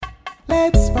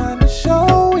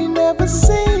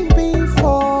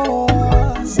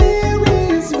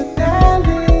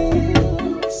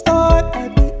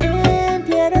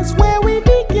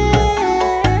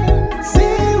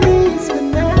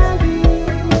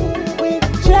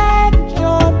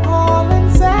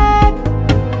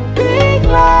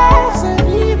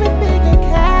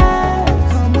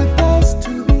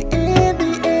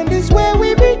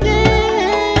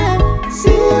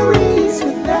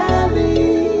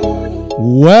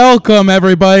Welcome,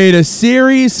 everybody, to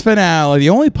series finale, the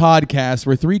only podcast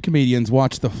where three comedians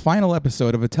watch the final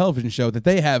episode of a television show that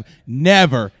they have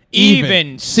never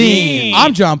even seen.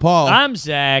 I'm John Paul. I'm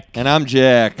Zach. And I'm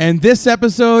Jack. And this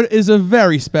episode is a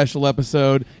very special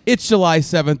episode. It's July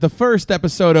 7th, the first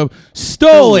episode of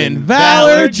Stolen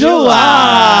Valor July.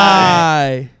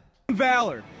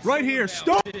 Valor, right here.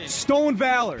 Stolen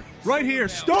Valor, right here.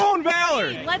 Stolen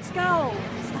Valor. Let's go.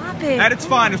 Stop it. At its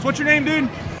finest. What's your name, dude?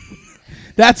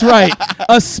 That's right.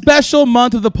 A special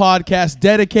month of the podcast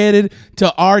dedicated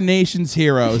to our nation's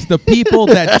heroes, the people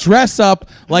that dress up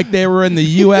like they were in the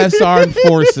U.S. Armed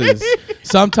Forces.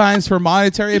 Sometimes for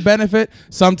monetary benefit,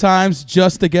 sometimes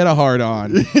just to get a hard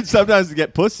on. Sometimes to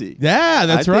get pussy. Yeah,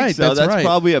 that's I right. Think so. That's right.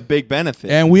 probably a big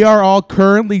benefit. And we are all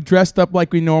currently dressed up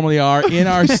like we normally are in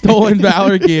our Stolen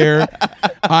Valor gear.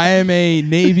 I am a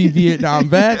Navy Vietnam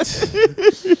vet.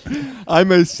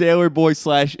 I'm a sailor boy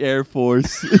 / Air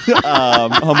Force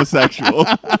homosexual.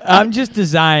 I'm just a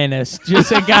Zionist,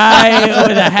 just a guy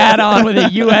with a hat on with a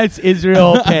U.S.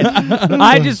 Israel pin.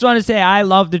 I just want to say I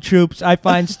love the troops. I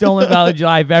find Stolen Valor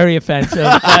July very offensive.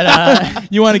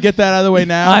 But, you want to get that out of the way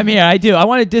now? I'm here. I do. I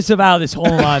want to disavow this whole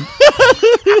month.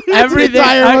 Everything.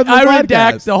 I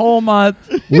redact the whole month.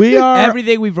 We are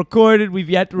everything we've recorded. We've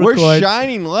yet to record. We're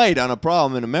shining light on a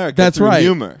problem in America. That's through right.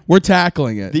 Humor. We're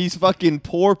tackling it. These fucking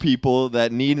poor people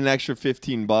that need an extra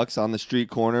 $15 on the street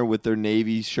corner with their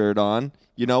Navy shirt on.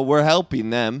 You know, we're helping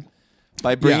them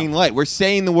by bringing light. We're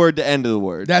saying the word to end of the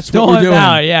word. That's Stolen what we're doing.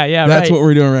 Valor. Yeah, That's right. what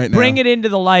we're doing right now. Bring it into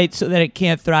the light so that it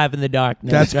can't thrive in the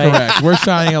darkness. That's right? correct. We're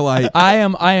shining a light. I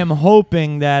am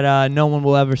hoping that no one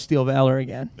will ever steal Valor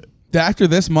again. After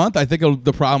this month, I think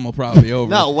the problem will probably be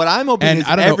over. No, what I'm hoping And is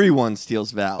I don't know- everyone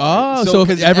steals Valor. Oh, so if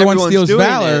 'cause everyone everyone's steals doing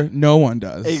Valor, it- no one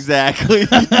does. Exactly.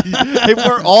 If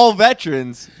we're all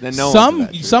veterans, then no one's a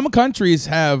veteran. Some countries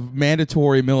have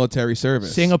mandatory military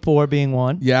service. Singapore being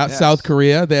one. Yeah, Yes. South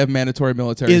Korea, they have mandatory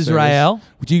military Israel.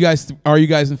 service. Are you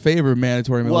guys in favor of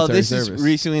mandatory military Well, this service? is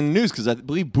recently in the news because I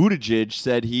believe Buttigieg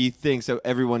said he thinks that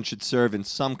everyone should serve in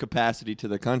some capacity to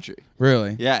their country.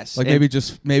 Really? Yes. Like And-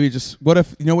 maybe just what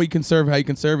if you know what you can serve? How you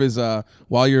can serve is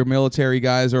while your military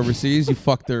guys are overseas, you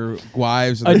fuck their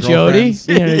wives and A their Jody? girlfriends.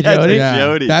 Yeah, a Yeah, Jody? Yeah,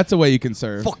 Jody. that's a way you can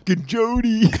serve. Fucking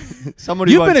Jody.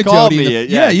 Somebody You've once been a called Jody. me it.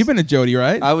 Yeah, Yes. you've been a Jody,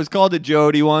 right? I was called a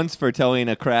Jody once for telling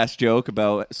a crass joke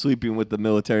about sleeping with the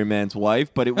military man's wife,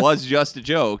 but it was just a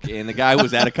joke, and the guy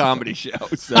was at a comedy show.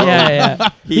 So Yeah.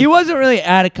 He wasn't really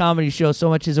at a comedy show so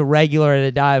much as a regular at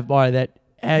a dive bar that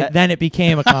then it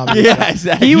became a comedy show. Yeah,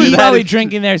 exactly. He was That probably is-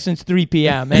 drinking there since 3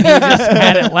 p.m. and he just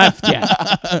hadn't left yet.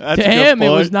 That's To a good him, it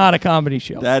was point. not a comedy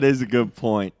show. That is a good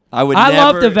point. I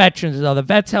love the veterans, though. The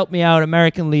vets helped me out.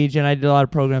 American Legion. I did a lot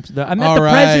of programs with them. I met All the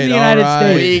President of the right, United all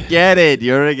right. States. We get it.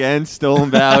 You're against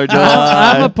Stolen Valor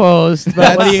July. I'm opposed.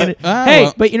 But what are you gonna, Ah, hey,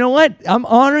 well. but you know what? I'm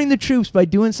honoring the troops by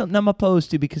doing something I'm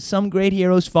opposed to because some great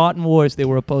heroes fought in wars they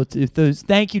were opposed to. So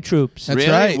thank you, troops. That's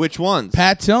Really? right. Which ones?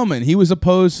 Pat Tillman, he was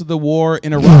opposed to the war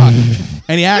in Iraq,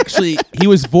 and he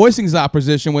was voicing his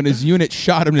opposition when his unit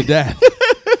shot him to death.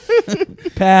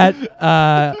 Pat,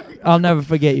 I'll never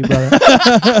forget you, brother.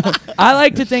 I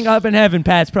like to think up in heaven,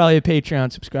 Pat's probably a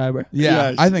Patreon subscriber. Yeah,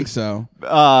 Yes. I think so.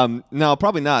 No,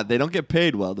 probably not. They don't get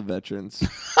paid well, the veterans.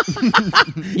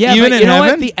 Yeah, Even but in you know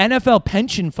heaven? what? The NFL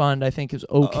pension fund, I think, is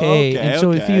okay. Okay, And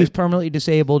so if he okay. was permanently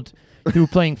disabled through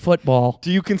playing football,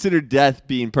 Do you consider death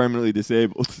being permanently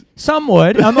disabled? some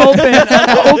would. I'm open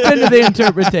to the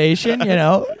interpretation, you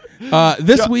know.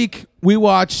 This week, we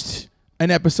watched an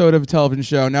episode of a television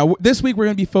show. Now, this week, we're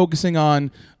going to be focusing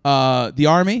on the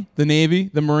Army, the Navy,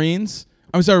 the Marines.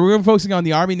 I'm sorry, we're going to be focusing on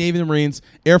the Army, Navy, the Marines,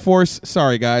 Air Force.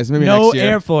 Sorry, guys. Maybe No next year.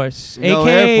 Air Force. No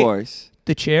AKA Air Force.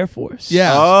 the Chair Force.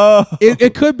 Yeah. Oh.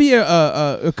 It could be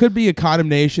a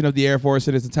condemnation of the Air Force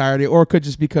in its entirety, or it could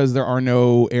just because there are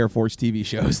no Air Force TV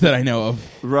shows that I know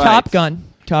of. Right. Top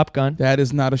Gun. That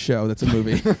is not a show. That's a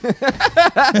movie.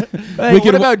 Hey,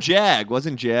 what about Jag?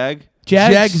 Wasn't Jag?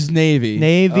 JAG's Navy.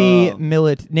 Navy Oh.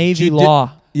 Navy G-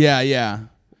 law. Yeah.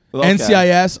 Okay.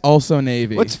 NCIS, also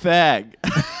Navy. What's fag?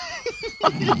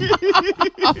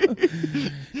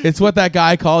 It's what that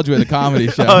guy called you at the comedy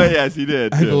show. Oh, yes, he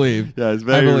did. I too. believe. Yeah, it's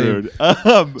very believe.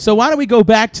 rude. So why don't we go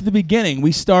back to the beginning?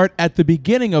 We start at the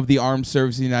beginning of the armed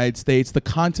service of the United States, the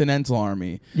Continental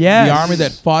Army. Yes. The army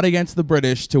that fought against the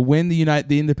British to win the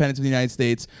independence of the United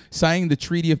States, signing the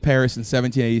Treaty of Paris in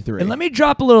 1783. And let me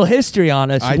drop a little history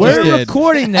on us. I We're just did.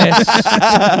 recording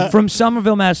this from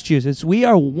Somerville, Massachusetts. We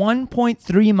are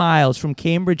 1.3 miles from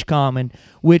Cambridge Common,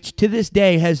 which to this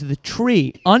day has the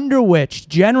tree under which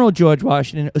General George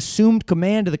Washington assumed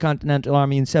command of the Continental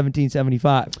Army in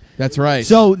 1775. That's right.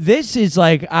 So this is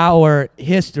like our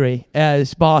history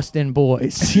as Boston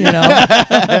boys, you know?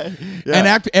 And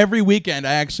after every weekend,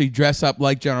 I actually dress up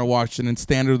like General Washington and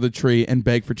stand under the tree and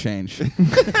beg for change.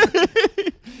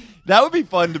 That would be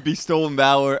fun to be Stolen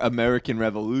Valor American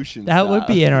Revolution That style. would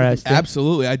be interesting.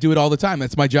 Absolutely. I do it all the time.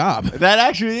 That's my job. That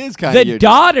actually is kind of The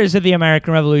Daughters of the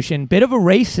American Revolution, bit of a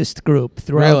racist group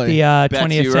throughout Really? the 20th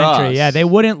Betsy century. Ross. Yeah, they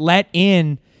wouldn't let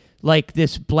in like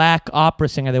this black opera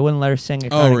singer. They wouldn't let her sing at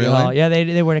Carnegie really? Hall. Yeah,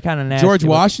 they were kind of nasty. George with-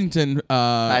 Washington,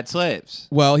 had slaves.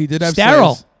 well, he did have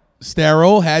Sterile. slaves.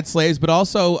 Sterile, had slaves, but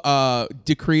also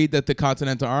decreed that the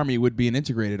Continental Army would be an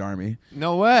integrated army.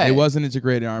 No way. It was an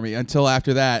integrated army until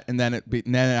after that, and then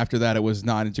after that, it was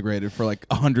not integrated for like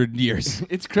 100 years.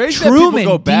 It's crazy Truman that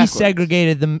people go backwards.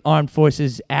 desegregated the armed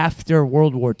forces after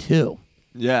World War II.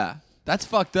 Yeah, that's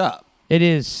fucked up. It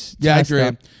is. Yeah, I messed agree.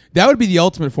 up. That would be the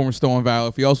ultimate form of Stolen Valor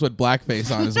if we also had blackface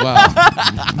on as well.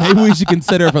 Maybe we should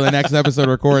consider for the next episode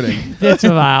recording. It's a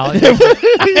vow.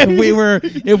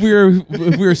 if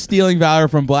we were stealing valor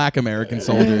from black American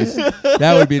soldiers.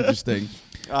 That would be interesting.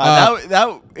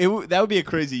 That would be a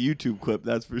crazy YouTube clip,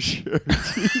 that's for sure.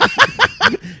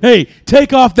 Hey,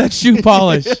 take off that shoe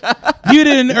polish. You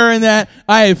didn't earn that.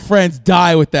 I have friends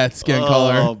die with that skin Oh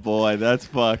color. boy, that's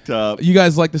fucked up. You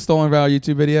guys like the Stolen Valor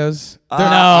YouTube videos? No.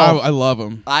 I love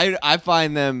them. I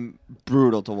find them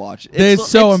brutal to watch. It's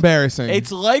so embarrassing.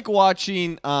 It's like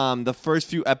watching the first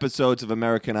few episodes of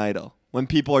American Idol when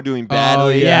people are doing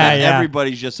badly. yeah. and Yeah.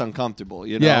 everybody's just uncomfortable.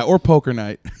 You know? Yeah, or poker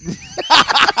night.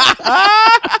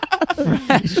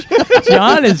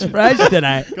 John is fresh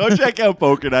tonight. Go check out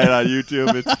Poker Night on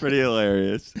YouTube. It's pretty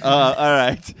hilarious. All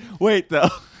right. Wait, though.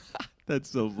 That's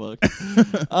so fucked.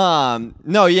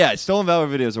 No, yeah. Stolen Valor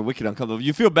videos are wicked uncomfortable.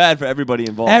 You feel bad for everybody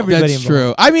involved. Everybody That's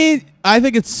involved. true. I mean, I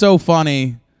think it's so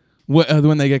funny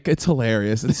when they get. It's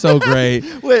hilarious. It's so great.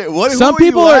 Wait, what? Some who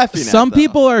people are you are laughing at, some though?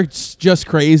 people are just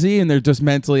crazy and they're just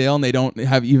mentally ill and they don't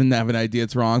have an idea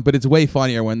it's wrong. But it's way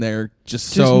funnier when they're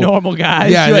just Just normal guys.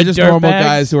 Yeah, who they're are just normal dirtbags.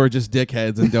 guys who are just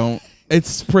dickheads and don't.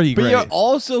 It's pretty But great. you're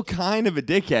also kind of a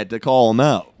dickhead to call them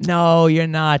out. No, you're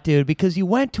not, dude, because you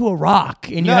went to Iraq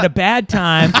and you No. had a bad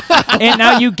time, and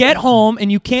now you get home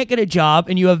and you can't get a job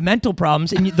and you have mental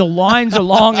problems and the lines are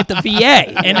long at the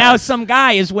VA, and now some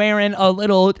guy is wearing a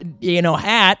little,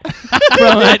 hat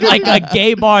from a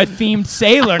gay bar themed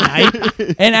sailor night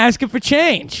and asking for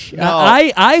change. No.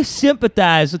 I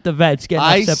sympathize with the vets getting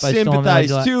I upset by Stolen Valor sympathize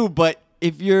July. too, but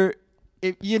if you're,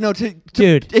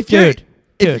 Dude, if you're,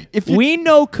 if you- we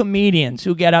know comedians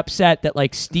who get upset that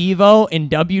like Steve-O and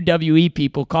WWE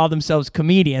people call themselves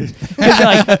comedians. 'Cause they're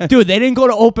like, dude, they didn't go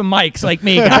to open mics like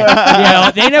me,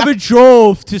 guy. They never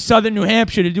drove to Southern New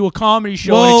Hampshire to do a comedy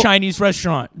show in Well, a Chinese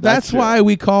restaurant. That's why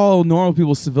we call normal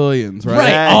people civilians, right? Right.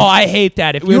 Yeah. Oh, I hate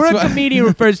that. If you're a That's why- comedian who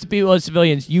refers to people as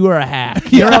civilians, you are a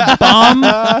hack. You're a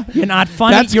bum. You're not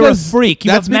funny. You're a 'cause- freak.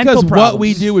 You that's have mental because problems. what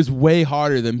we do is way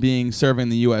harder than serving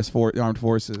the U.S. Armed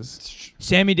Forces.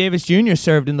 Sammy Davis Jr.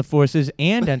 served in the forces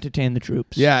and entertained the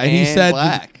troops. Yeah, and he And said,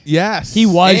 black. yes, He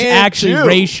was And actually Jew.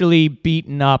 racially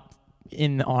beaten up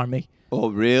in the army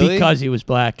oh really? because he was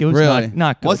black. It was Really?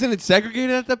 not good. Wasn't it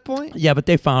segregated at that point? Yeah, but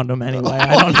they found him anyway.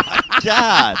 I don't know.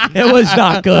 God, It was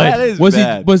not good. that is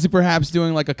bad. Was he perhaps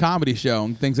doing like a comedy show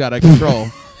and things out of control?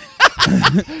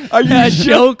 Are you That sure?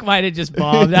 joke might have just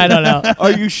bombed. I don't know.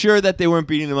 Are you sure that they weren't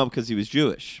beating him up because he was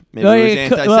Jewish? Maybe Well, it was it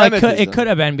could, anti-Semitism. it could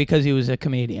have been because he was a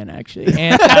comedian, actually.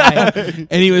 And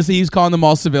he's calling them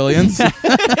all civilians.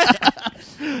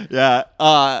 Yeah.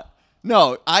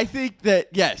 No, I think that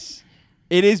yes,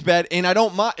 it is bad, and I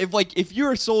don't mind if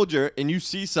you're a soldier and you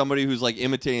see somebody who's like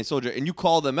imitating a soldier and you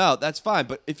call them out, that's fine.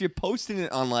 But if you're posting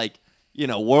it on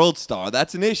World Star,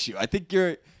 that's an issue. I think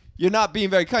you're not being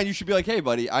very kind. You should be like, hey,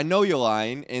 buddy, I know you're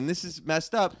lying, and this is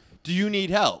messed up. Do you need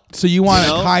help? So you want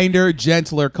You know? a kinder,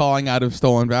 gentler calling out of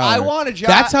Stolen Valor. I want a job.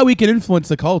 That's how we can influence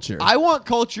the culture. I want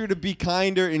culture to be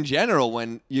kinder in general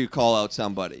when you call out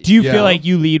somebody. Do you Yeah. feel like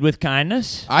you lead with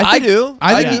kindness? I do.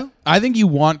 I do. think you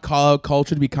want call out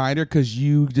culture to be kinder because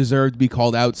you deserve to be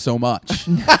called out so much.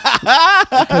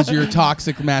 Because your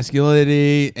toxic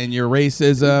masculinity and your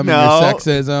racism No. and your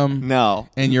sexism No.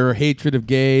 and your hatred of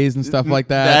gays and stuff like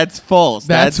that. That's false.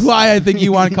 That's why I think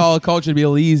you want to call out culture to be a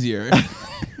little easier.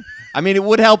 I mean, it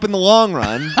would help in the long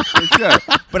run, for sure.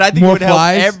 But I think More it would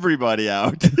flies? help everybody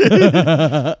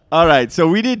out. All right, so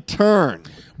we did turn.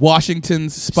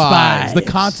 Washington's Spies, the Spies.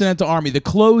 Continental Army, the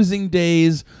closing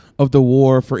days of the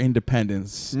War for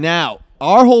Independence. Now,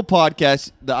 our whole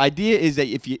podcast, the idea is that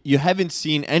if you haven't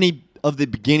seen any of the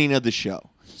beginning of the show,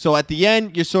 So at the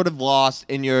end, you're sort of lost,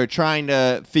 and you're trying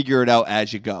to figure it out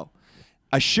as you go.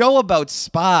 A show about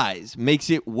spies makes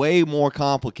it way more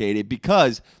complicated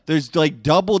because there's like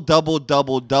double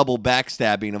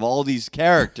backstabbing of all these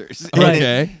characters.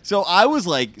 Okay. So I was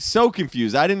like so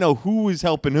confused. I didn't know who was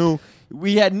helping who.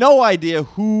 We had no idea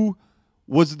who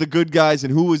was the good guys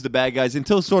and who was the bad guys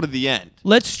until sort of the end.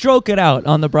 Let's stroke it out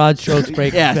on the broad strokes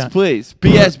break. Yes, please.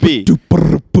 BSB.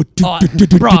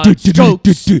 Broad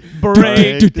strokes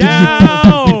break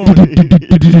down.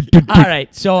 All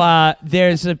right, so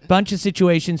there's a bunch of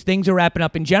situations. Things are wrapping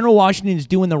up, and General Washington is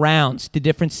doing the rounds to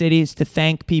different cities to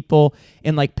thank people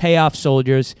and like pay off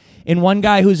soldiers. And one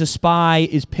guy who's a spy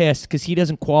is pissed because he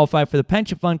doesn't qualify for the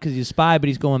pension fund because he's a spy, but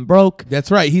he's going broke.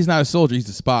 That's right. He's not a soldier. He's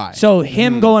a spy. So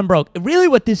him going broke. Really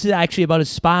what this is actually about is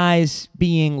spies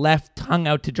being left hung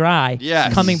out to dry,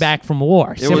 Yes. coming back from war.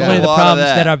 was Similar a to the lot of problems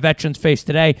that. that our veterans face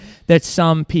today that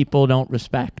some people don't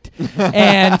respect.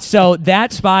 And so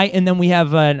that spy, and then we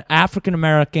have an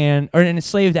African-American or an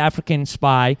enslaved African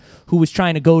spy who was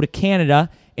trying to go to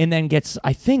Canada and then gets,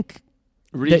 I think,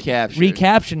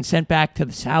 recaptured and sent back to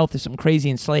the South as some crazy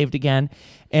enslaved again.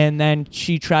 And then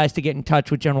she tries to get in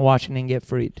touch with General Washington and get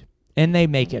freed. And they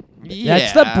make it.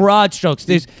 That's the broad strokes.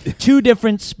 There's two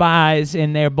different spies,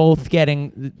 and they're both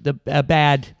getting a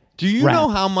bad Do you rap. know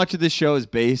how much of this show is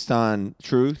based on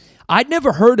truth? I'd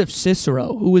never heard of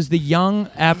Cicero, who was the young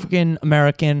African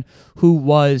American who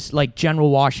was like General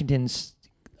Washington's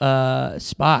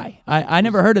spy. I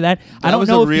never heard of that. I don't was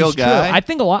know a if real he's guy? true. I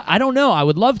think a lot. I don't know. I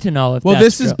would love to know if. Well, that's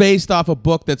this is true. based off a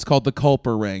book that's called The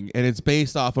Culper Ring, and it's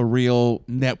based off a real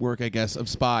network, I guess, of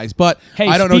spies. But Hey,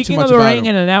 I don't know too speaking much of the about ring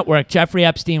him. and the network, Jeffrey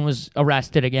Epstein was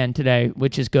arrested again today,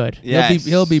 which is good. Yes.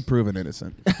 He'll be proven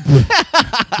innocent.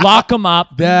 Lock him up.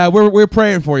 Yeah, we're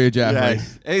praying for you, Jeffrey. Yes.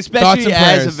 Thoughts Especially and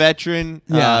as prayers. a veteran.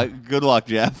 Yeah. Good luck,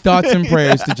 Jeff. Thoughts and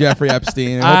prayers to Jeffrey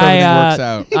Epstein. I hope everything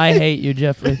works out. I hate you,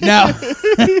 Jeffrey. Now,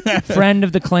 Friend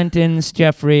of the Clintons,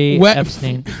 Jeffrey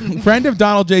Epstein. friend of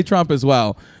Donald J. Trump as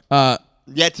well.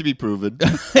 Yet to be proven.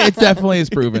 It definitely is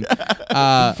proven.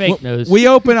 Fake news. We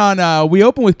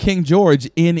open with King George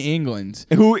in England.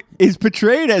 Who is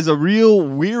portrayed as a real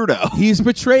weirdo. He's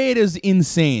portrayed as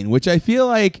insane, which I feel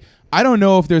like, I don't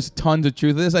know if there's tons of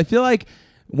truth to this. I feel like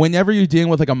whenever you're dealing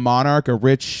with like a monarch,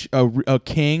 a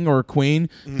king or a queen,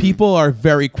 people are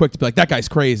very quick to be like, that guy's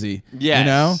crazy. Yes. You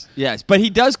know? Yes. But he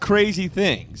does crazy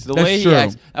things. The That's way true. he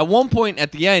acts. At one point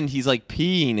at the end, he's like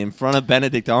peeing in front of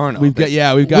Benedict Arnold. We've got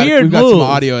Weird some move,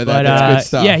 audio of that. but, That's good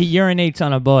stuff. Yeah, he urinates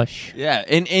on a bush. Yeah.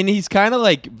 And he's kind of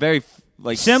like very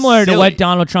like Similar to silly. what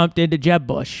Donald Trump did to Jeb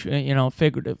Bush,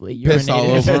 figuratively. Piss all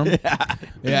urinated. over him.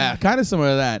 Yeah, kind of similar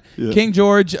to that. Yeah. King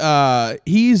George,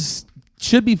 he's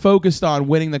should be focused on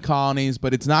winning the colonies,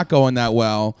 but it's not going that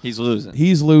well. He's losing.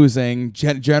 He's losing.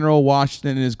 General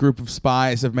Washington and his group of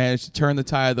spies have managed to turn the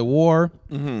tide of the war.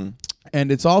 Mm-hmm.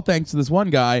 And it's all thanks to this one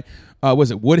guy.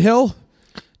 Was it Woodhill?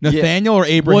 Nathaniel or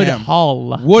Abraham?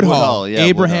 Woodhull. Yeah,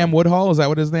 Abraham Woodhull. Is that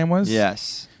what his name was?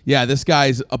 Yes. Yeah, this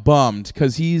guy's bummed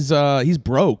because he's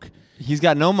broke. He's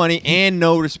got no money and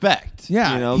no respect.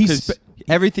 Yeah, because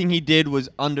everything he did was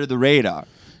under the radar.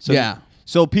 So yeah.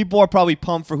 So people are probably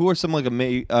pumped for who are some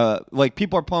like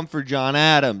people are pumped for John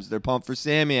Adams. They're pumped for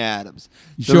Sammy Adams,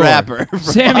 the rapper.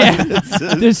 Sammy Adams,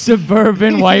 the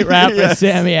suburban white rapper Yes.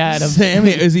 Sammy Adams.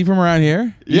 Sammy, is he from around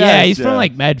here? Yeah, he's from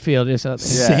like Medfield or something.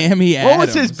 Yeah. Sammy Adams. What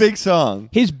was his big song?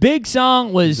 His big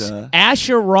song was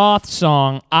Asher Roth's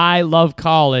song, I Love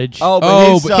College.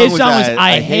 But his song was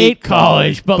I hate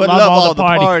college, but love all the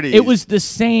parties. It was the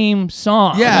same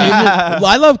song. Yeah.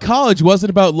 I Love College wasn't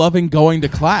about loving going to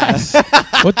class.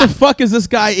 What the fuck is this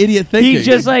guy idiot thinking? He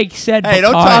just like said, hey,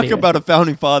 don't Bacardi. talk about a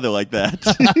founding father like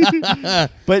that.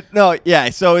 But no, yeah,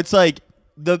 so it's like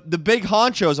the big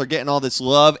honchos are getting all this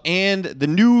love, and the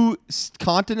new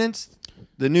continents,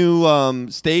 the new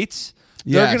states,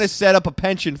 they're going to set up a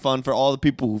pension fund for all the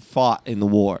people who fought in the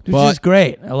war. Which is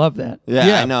great. I love that.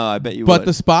 Yeah, I know. I bet you would. But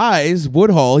the spies,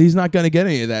 Woodhull, he's not going to get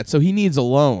any of that. So he needs a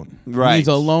loan. Right. He needs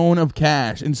a loan of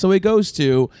cash. And so he goes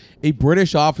to a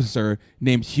British officer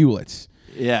named Hewlett.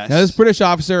 Yes. Now, this British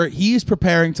officer, he's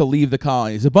preparing to leave the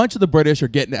colonies. A bunch of the British are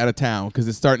getting out of town because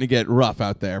it's starting to get rough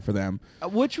out there for them.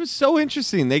 Which was so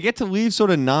interesting. They get to leave sort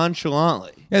of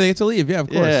nonchalantly. Yeah, they get to leave. Yeah, of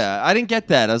course. Yeah, I didn't get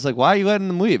that. I was like, why are you letting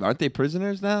them leave? Aren't they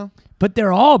prisoners now? But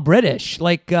they're all British.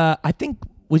 Like, I think,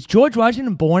 was George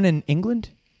Washington born in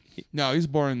England? No, he was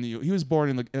born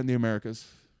in the Americas.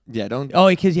 Yeah, don't. Oh,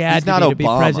 because he had He's not to be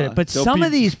Obama. president. But Don't some be-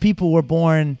 of these people were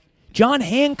born John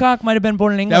Hancock might have been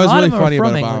born in That England. was A lot really of them are funny from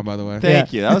about England. Obama, by the way.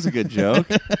 Thank you. That was a good joke.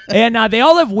 And they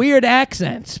all have weird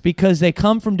accents because they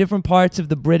come from different parts of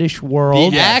the British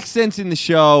world. The accents in the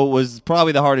show was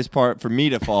probably the hardest part for me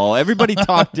to follow. Everybody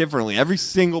talked differently. Every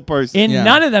single person. And Yeah.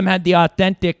 none of them had the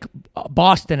authentic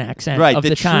Boston accent Right, of the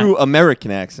the time. true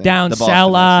American accent. Down the Boston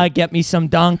cellar, accent. get me some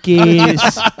donkeys.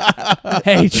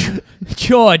 Hey,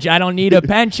 George, I don't need a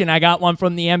pension. I got one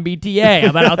from the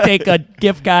MBTA, but I'll take a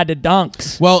gift card to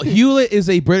Dunks. Well, Hewlett is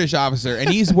a British officer, and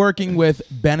he's working with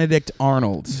Benedict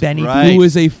Arnold, Benny Right. who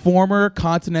is a former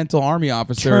Continental Army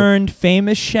officer. turned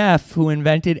famous chef who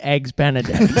invented Eggs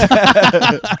Benedict.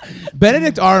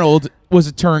 Benedict Arnold was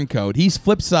a turncoat. He's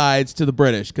flipped sides to the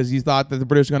British because he thought that the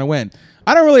British were going to win.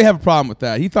 I don't really have a problem with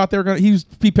that. He thought they were going to.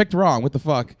 He picked wrong. What the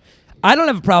fuck? I don't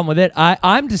have a problem with it.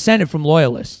 I'm descended from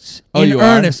loyalists. Oh, in you are?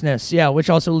 earnestness, yeah,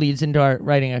 which also leads into our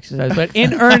writing exercise. But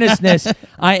in earnestness,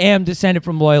 I am descended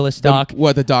from loyalist stock.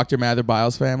 The Dr. Mather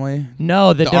Biles family?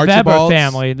 No, the The De Weber Archibalds?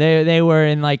 family. They were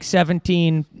in like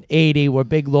 1780. Were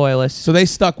big loyalists. So they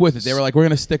stuck with it. They were like, we're going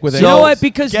to stick with it. You know what?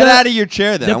 Because Get out of your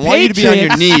chair then. the I want you to be on your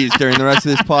Patriots- knees during the rest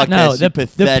of this podcast. No, you the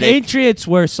pathetic. Patriots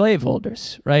were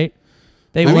slaveholders, right?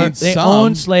 They I were. mean, They some-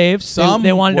 owned slaves. some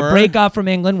They wanted were. to break off from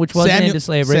England, which wasn't into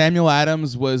slavery. Samuel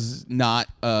Adams was not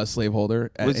a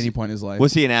slaveholder at Was- any point in his life.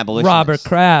 Was he an abolitionist? Robert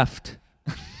Kraft.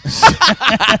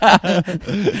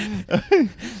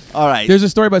 All right. There's a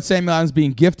story about Samuel Adams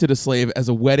being gifted a slave as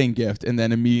a wedding gift and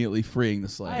then immediately freeing the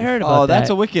slave. I heard about Oh, that's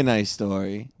that. a wicked nice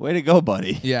story. Way to go,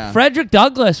 buddy. Yeah. Frederick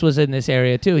Douglass was in this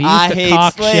area too. He used I to hate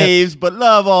cock shit. slaves, but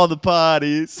love all the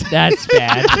parties. That's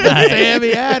bad.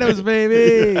 Sammy Adams,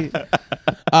 baby.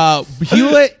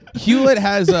 Hewlett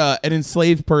has an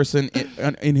enslaved person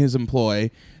in his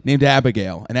employ named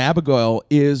Abigail, and Abigail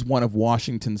is one of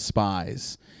Washington's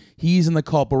spies. He's in the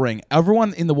Culper ring.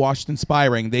 Everyone in the Washington spy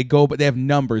ring, they go, but they have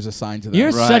numbers assigned to them. You're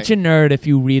Right. such a nerd if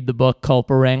you read the book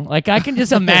Culper Ring. Like, I can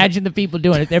just imagine the people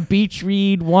doing it. They're beach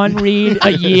read, one read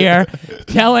a year,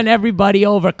 telling everybody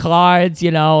over cards,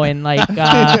 and like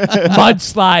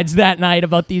mudslides that night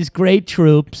about these great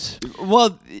troops.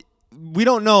 Well, we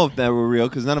don't know if that were real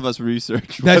because none of us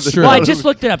researched. That's whether- true. Well, I just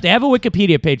looked it up. They have a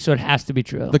Wikipedia page, so it has to be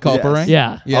true. The Culper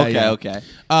Yes. ring? Yeah. Okay.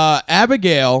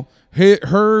 Abigail,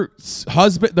 her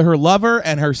husband, her lover,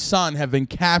 and her son have been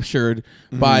captured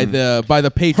by the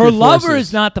Patriot Her lover forces.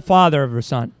 is not the father of her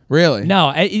son. Really?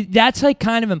 No, that's like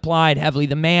kind of implied heavily.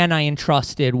 The man I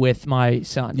entrusted with my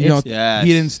son. You It's- don't, Yes.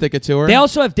 He didn't stick it to her? They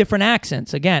also have different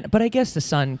accents again, but I guess the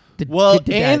son did. Well,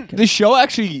 did and that. the show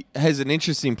actually has an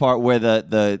interesting part where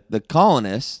the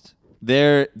colonists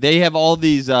they have all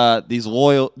these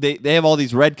loyal they have all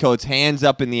these redcoats hands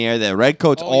up in the air. The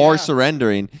redcoats are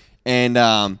surrendering, and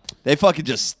they fucking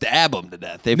just stab them to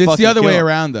death. They It's fucking the other kill way 'em.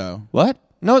 around, though. What?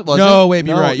 No, it wasn't. No, wait,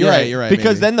 you're right, you're right,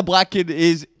 Because maybe. then the black kid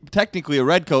is technically a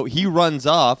redcoat. He runs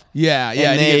off. Yeah,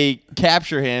 yeah. and and they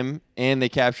capture him and they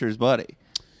capture his buddy.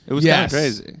 It was kind of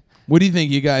crazy. What do you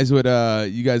think? You guys would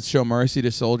show mercy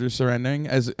to soldiers surrendering?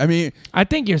 I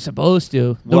think you're supposed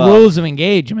to. The Well- rules of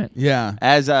engagement. Yeah.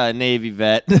 As a Navy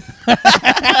vet,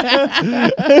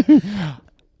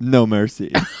 no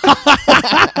mercy.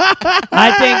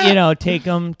 I think take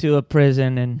them to a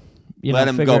prison and Let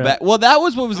him figure go it back. out. Well, that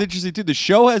was what was interesting too. The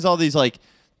show has all these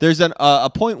there's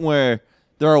a point where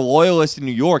there are loyalists in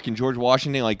New York, and George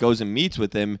Washington goes and meets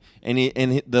with him, and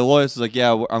the loyalist is like,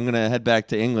 yeah, I'm gonna head back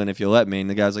to England if you let me, and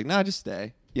the guy's like, nah, just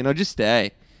stay, just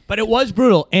stay. But it was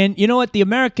brutal. And you know what? The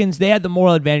Americans, they had the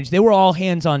moral advantage. They were all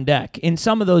hands on deck. In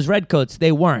some of those redcoats,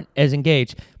 they weren't as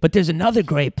engaged. But there's another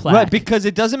great plaque. Right, because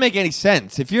it doesn't make any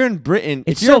sense. If you're in Britain,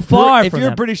 It's if you're so far if from you're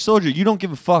them. a British soldier, you don't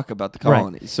give a fuck about the Right.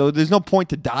 colonies. So there's no point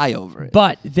to die over it.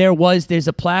 But there's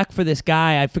a plaque for this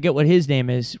guy, I forget what his name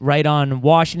is, right on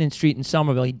Washington Street in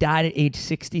Somerville. He died at age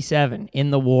 67 in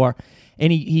the war,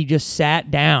 and he just sat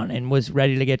down and was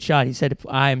ready to get shot. He said,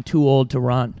 I am too old to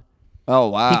run. Oh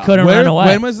wow. He couldn't run away.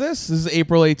 When was this? This is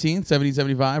April 18th,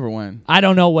 1775, or when? I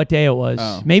don't know what day it was.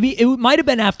 Oh. Maybe it might have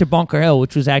been after Bunker Hill,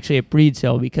 which was actually at Breed's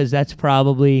Hill, because that's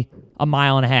probably a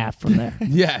mile and a half from there.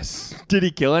 Yes. Did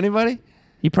he kill anybody?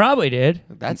 He probably did.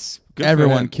 That's good for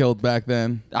Everyone him. killed back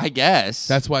then. I guess.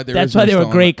 That's why That's why they were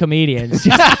great comedians.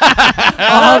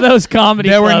 All those comedy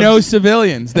There were clubs. no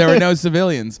civilians. There were no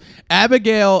civilians.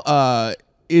 Abigail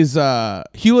is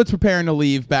Hewlett's preparing to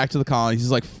leave back to the colonies.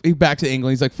 He's like back to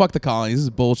England. He's like, fuck the colonies. This is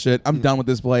bullshit. I'm done with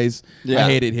this place. Yeah. I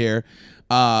hate it here.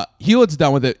 Hewlett's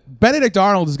done with it. Benedict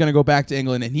Arnold is going to go back to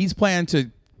England, and he's planning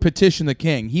to petition the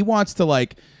king. He wants to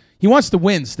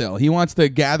win still. He wants to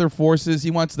gather forces.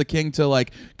 He wants the king to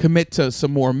commit to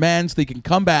some more men so he can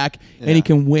come back and he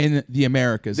can win the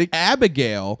Americas.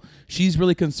 Abigail, she's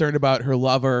really concerned about her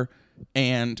lover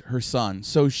and her son.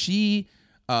 So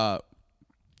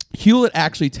Hewlett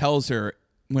actually tells her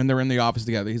when they're in the office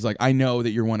together, he's like, I know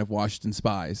that you're one of Washington's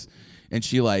spies. And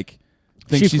she like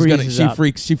thinks she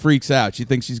freaks out. She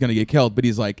thinks she's gonna get killed, but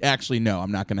he's like, actually, no,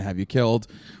 I'm not gonna have you killed.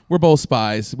 We're both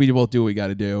spies. We both do what we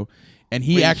gotta do. And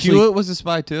Hewlett was a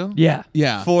spy too? Yeah.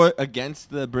 Yeah.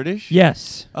 Against the British?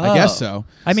 Yes. I guess so.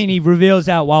 I mean, he reveals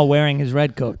that while wearing his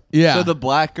red coat. Yeah. So the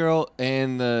black girl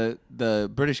and the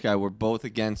British guy were both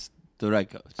against the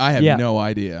redcoats. I have no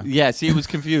idea. Yeah, see, it was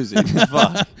confusing.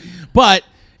 Fuck. But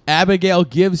Abigail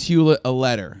gives Hewlett a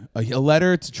letter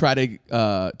to try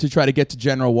to get to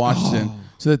General Washington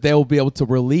so that they will be able to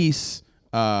release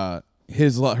her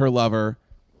lover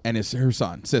and her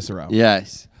son Cicero.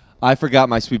 Yes. I forgot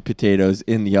my sweet potatoes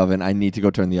in the oven. I need to go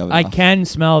turn the oven I off. can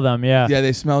smell them, yeah. Yeah,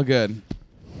 they smell good.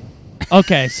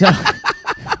 Okay,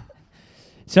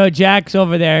 so Jack's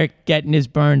over there getting his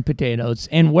burned potatoes,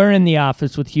 and we're in the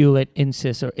office with Hewlett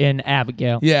and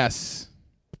Abigail. Yes.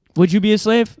 Would you be a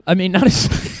slave? I mean, not a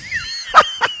slave.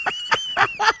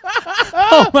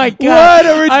 Oh my God! What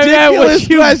a ridiculous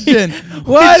question!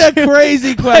 What a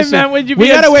crazy question! I meant, would you be we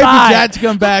gotta a wait for spy? Jack to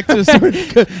come back to sort of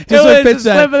pitch It was a that.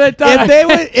 slip of the tongue.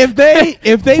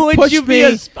 If they Would pushed you be me,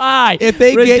 a spy? if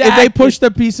they pushed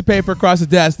a piece of paper across the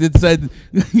desk that said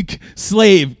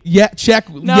slave, check.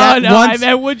 No, once, I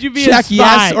meant, would you be a check spy?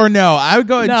 yes or no? I would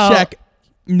go and check.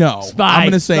 No, Spy, I'm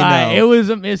gonna say spy. no. It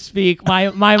was a misspeak.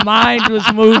 My mind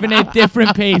was moving at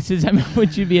different paces. I mean,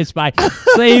 would you be a spy?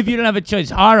 Slave, you don't have a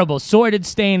choice. Horrible, sordid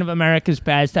stain of America's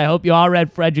past. I hope you all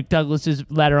read Frederick Douglass's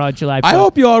letter on July 4th. I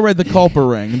hope you all read the Culper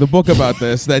Ring, the book about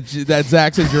this that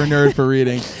Zach says you're a nerd for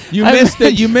reading. You missed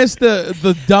it. You missed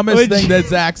the dumbest thing that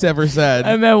Zach's ever said.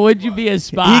 I meant, would you be a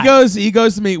spy? He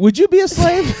goes to me. Would you be a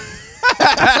slave?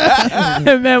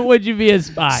 I meant, would you be a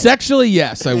spy? Sexually,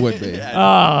 yes, I would be.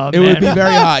 Oh, it would be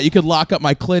very hot. You could lock up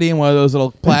my clitty in one of those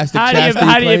little plastic chastity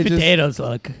How do your cages. potatoes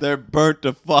look? They're burnt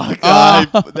to fuck.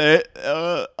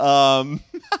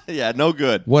 Yeah, no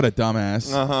good. What a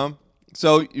dumbass. Uh-huh.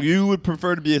 So you would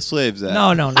prefer to be a slave, Zach?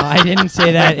 No. I didn't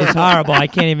say that. It's horrible. I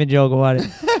can't even joke about it.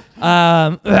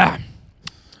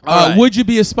 Right. Would you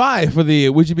be a spy for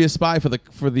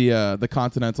the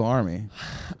Continental Army?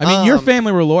 I mean, your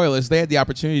family were loyalists. They had the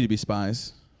opportunity to be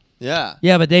spies. Yeah.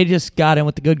 Yeah, but they just got in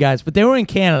with the good guys. But they were in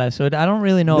Canada, so I don't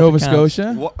really know. Nova if it counts.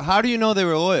 Scotia. How do you know they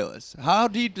were loyalists? Who are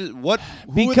they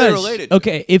related to?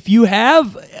 Okay, if you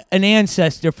have an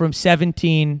ancestor from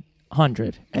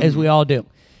 1700, as we all do,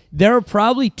 there are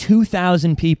probably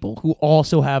 2,000 people who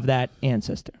also have that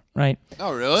ancestor, right?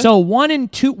 Oh, really? So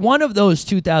one of those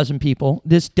 2,000 people,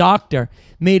 this doctor,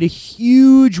 made a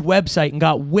huge website and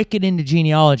got wicked into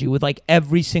genealogy with like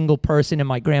every single person in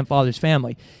my grandfather's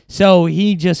family. So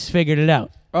he just figured it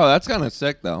out Oh, that's kind of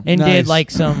sick, though. and Nice. did like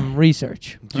some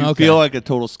research. Do you feel like a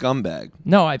total scumbag?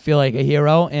 No, I feel like a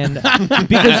hero, and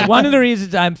because one of the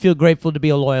reasons I feel grateful to be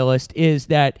a loyalist is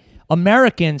that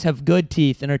Americans have good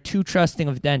teeth and are too trusting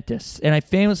of dentists, and I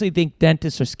famously think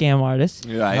dentists are scam artists.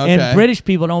 Right. Okay. And British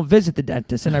people don't visit the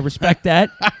dentist, and I respect that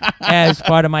as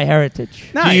part of my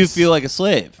heritage. Do you feel like a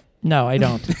slave? No, I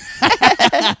don't.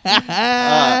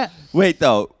 Wait,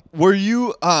 though. Were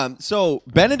you... So,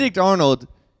 Benedict Arnold,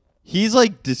 he's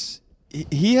like...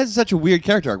 He has such a weird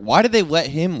character arc. Why did they let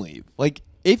him leave? Like...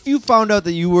 If you found out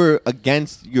that you were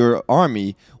against your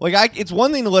army, like it's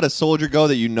one thing to let a soldier go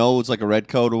that you know is like a red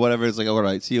coat or whatever. It's like, all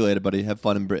right, see you later, buddy. Have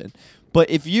fun in Britain. But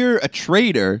if you're a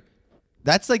traitor,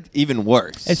 that's like even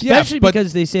worse. Especially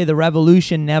because they say the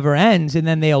revolution never ends, and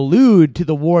then they allude to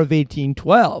the War of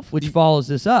 1812, which follows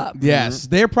this up. Yes,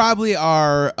 they probably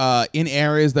are in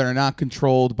areas that are not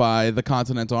controlled by the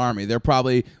Continental Army. They're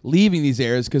probably leaving these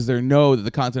areas because they know that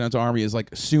the Continental Army is like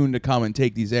soon to come and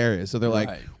take these areas. So they're like,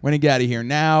 we're gonna get out of here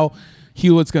now.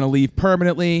 Hewlett's gonna leave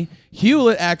permanently.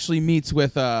 Hewlett actually meets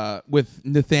with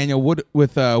Nathaniel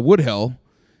Woodhill.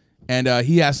 And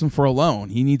he asks him for a loan.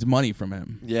 He needs money from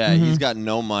him. Yeah, he's got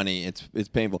no money. It's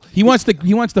painful. He wants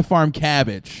to farm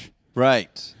cabbage.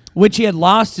 Right. Which he had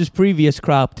lost his previous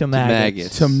crop to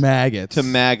maggots. To maggots. To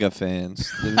MAGA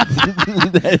fans.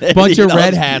 A bunch of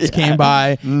red hats came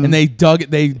by and they dug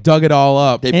it all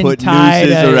up. They And put tied,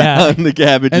 nooses around the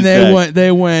cabbage. And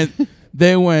they went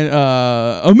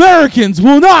Americans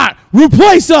will not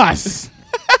replace us.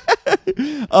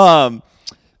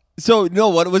 So, no,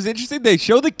 what was interesting, they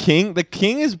show the king. The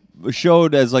king is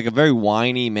showed as like a very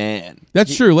whiny man.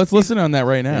 That's true. Let's listen on that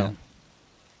right now.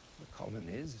 The column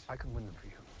is, I can win them for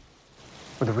you.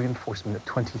 With a reinforcement of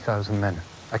 20,000 men,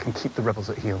 I can keep the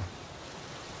rebels at heel.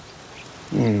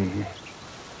 The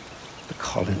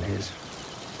column is.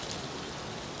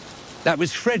 That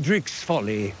was Frederick's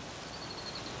folly.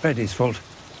 Freddy's fault.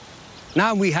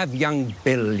 Now we have young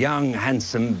Bill, young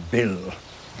handsome Bill.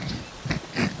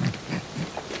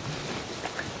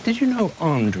 Did you know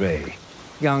Andre?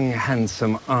 Young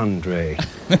handsome Andre.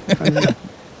 I'm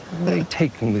very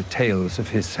taken with tales of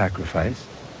his sacrifice.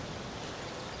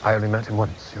 I only met him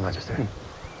once, Your Majesty.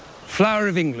 Flower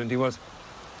of England he was.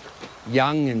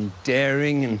 Young and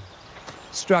daring and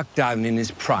struck down in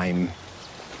his prime.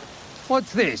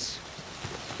 What's this?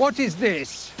 What is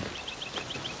this?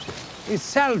 These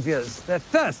salvias, they're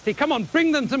thirsty. Come on,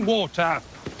 bring them some water.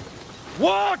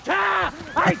 Water!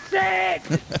 I said!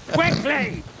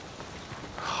 Quickly!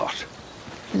 Hot.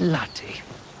 Bloody.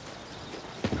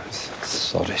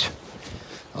 Sod it.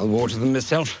 I'll water them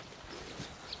myself.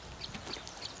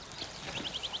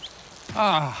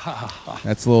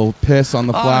 That's a little piss on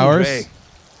the flowers. Andre.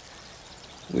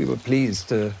 We were pleased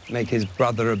to make his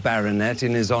brother a baronet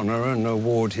in his honor and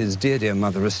award his dear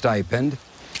mother a stipend.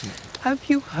 Have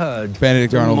you heard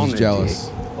Benedict the Arnold is monody jealous.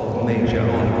 of Major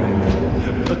Andre?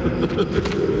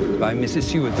 By Mrs.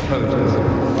 Seward, the poetess.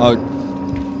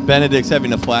 Oh, Benedict's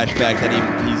having a flashback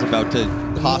that he's about to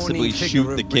possibly Morning figure shoot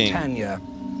of the king. Britannia.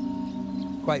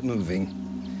 Quite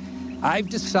moving. I've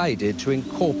decided to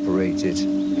incorporate it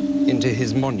into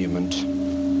his monument.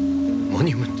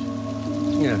 Monument?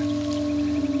 Yeah.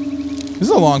 This is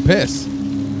a long piss.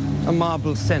 A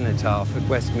marble cenotaph at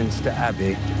Westminster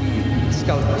Abbey,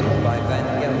 sculpted by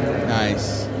Van Gelder.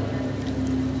 Nice.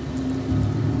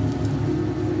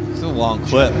 It's a long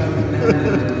clip.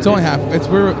 It's only half.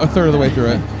 We're a third of the way through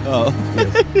it. Oh.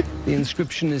 The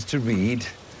inscription is to read,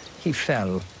 "He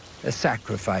fell, a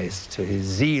sacrifice to his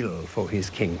zeal for his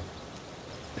king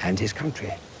and his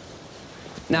country."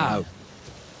 Now,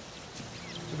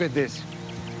 look at this.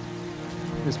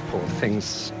 This poor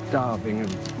thing's starving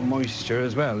of moisture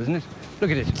as well, isn't it?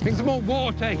 Look at it. Bring some more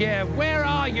water here. Where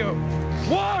are you?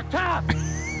 Water!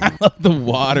 The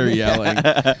water yelling.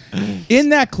 In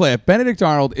that clip, Benedict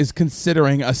Arnold is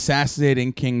considering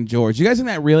assassinating King George. You guys think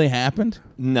that really happened?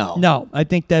 No. No, I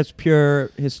think that's pure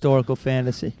historical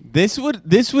fantasy. This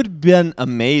would been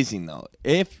amazing though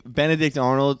if Benedict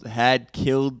Arnold had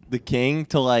killed the king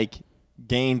to like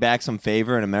gain back some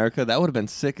favor in America. That would have been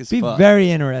sick as Be fuck.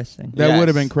 very interesting. That Yes. would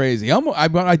have been crazy.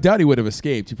 I doubt he would have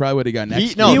escaped. He probably would have gotten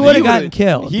executed. He would have gotten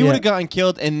killed. He Yeah. would have gotten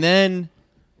killed, and then,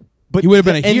 but He would have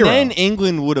been a hero. And then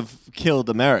England would have killed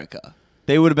America.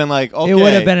 They would have been like, okay, It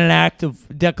would have been an act of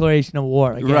declaration of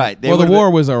war. Again. right. They Well, the would have war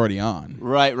been- was already on.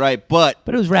 right. But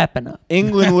But it was wrapping up.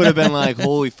 England would have been like,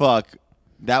 holy fuck,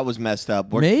 that was messed up.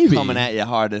 We're Maybe. coming at you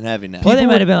hard and heavy now. Well, they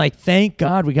might have been like, thank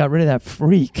God we got rid of that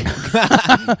freak.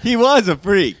 He was a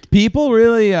freak. People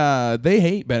really they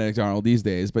hate Benedict Arnold these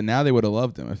days, but now they would have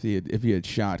loved him if he had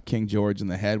shot King George in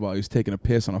the head while he was taking a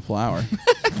piss on a flower.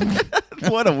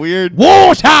 What a weird.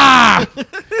 Water!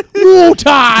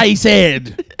 Water, he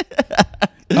said.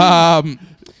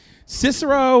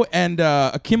 Cicero and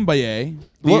Akimbaye,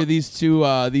 What?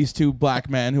 these two black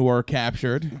men who are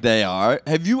captured. They are.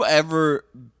 Have you ever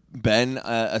been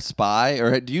a spy,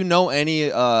 or do you know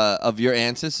any of your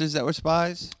ancestors that were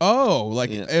spies? Oh,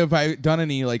 like Yeah. have I done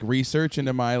any like research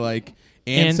into my like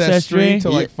ancestry to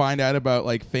like find out about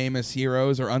like famous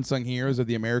heroes or unsung heroes of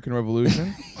the American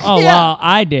Revolution? Oh, well,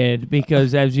 I did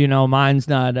because, as you know, mine's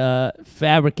not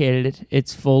fabricated.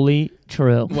 It's fully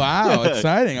true. Wow,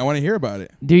 exciting! I want to hear about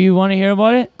it. Do you want to hear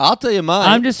about it? I'll tell you mine.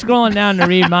 I'm just scrolling down to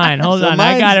read mine. Hold So on.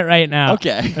 I got mine's- it right now.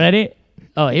 Okay. Ready?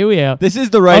 Oh, here we go. This is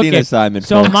the writing assignment.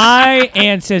 So folks. my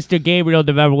ancestor, Gabriel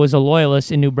de Wever, was a loyalist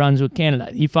in New Brunswick, Canada.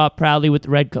 He fought proudly with the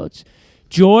Redcoats.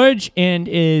 George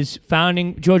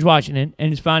Washington and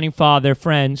his founding father,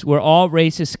 friends, were all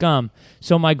racist scum.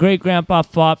 So my great-grandpa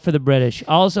fought for the British.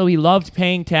 Also, he loved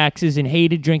paying taxes and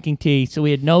hated drinking tea, so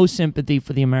he had no sympathy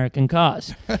for the American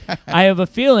cause. I have a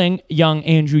feeling young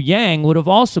Andrew Yang would have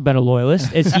also been a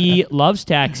loyalist, as he loves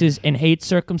taxes and hates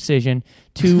circumcision,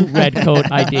 two redcoat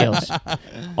ideals.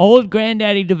 Old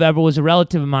Granddaddy de Wever was a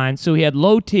relative of mine, so he had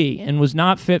low T and was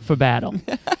not fit for battle.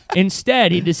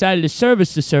 Instead, he decided to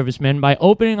service the servicemen by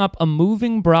opening up a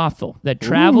moving brothel that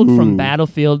traveled from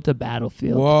battlefield to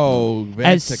battlefield. Whoa, As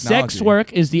advanced sex technology.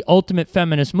 work is the ultimate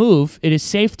feminist move, it is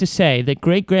safe to say that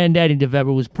great-granddaddy de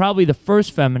Wever was probably the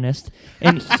first feminist,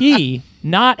 and he,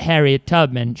 not Harriet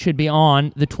Tubman, should be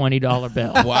on the $20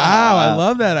 bill. Wow, I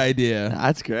love that idea.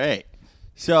 That's great.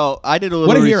 So I did a little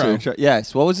What a hero. research.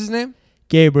 Yes. What was his name?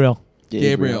 Gabriel.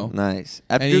 Gabriel. Nice.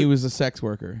 And he was a sex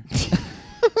worker.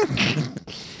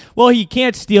 Well, he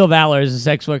can't steal valor as a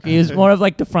sex worker. He was more of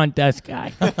like the front desk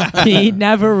guy. He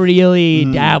never really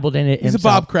dabbled in it He's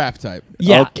himself. a Bob Kraft type.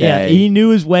 Yeah, Okay. yeah. He knew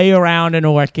his way around an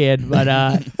orchid,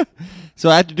 but So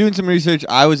after doing some research,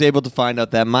 I was able to find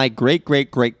out that my great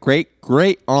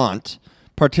aunt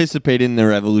participated in the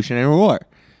Revolutionary War.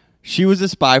 She was a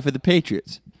spy for the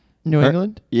Patriots. New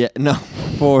England? Yeah, no.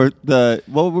 For the,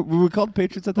 what were we called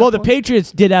Patriots at that Well, point? the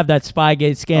Patriots did have that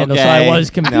Spygate scandal, so I was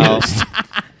confused.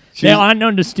 They are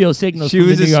known to steal signals She from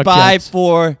was the a New York spy Jets.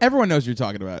 for Everyone knows what you're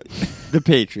talking about. the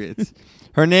Patriots.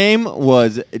 Her name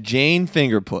was Jane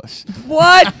Fingerpuss.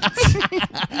 What?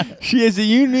 She has a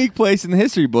unique place in the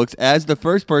history books as the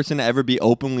first person to ever be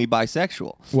openly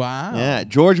bisexual. Wow. Yeah,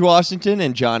 George Washington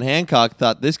and John Hancock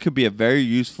thought this could be very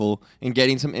useful in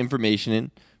getting some information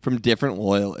in from different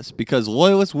loyalists, because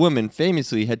loyalist women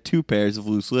famously had 2 pairs of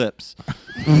loose lips.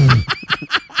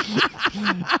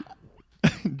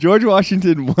 George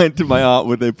Washington went to my aunt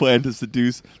with a plan to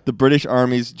seduce the British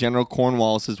Army's General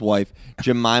Cornwallis's wife,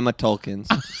 Jemima Tulkins.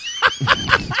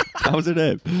 That was her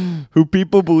name. Who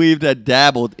people believed had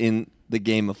dabbled in the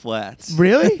game of flats.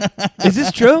 Really? Is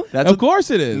this true? That's Of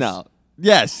course it is. No.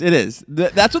 Yes, it is.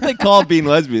 That's what they called being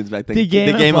lesbians back then. The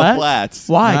game of flats.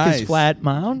 Why? Because Nice. flat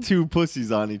mound? 2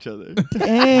 pussies on each other.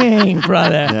 Dang,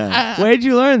 brother. Yeah. Where'd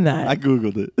you learn that? I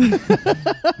Googled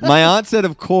it. My aunt said,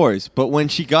 of course, but when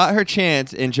she got her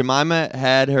chance and Jemima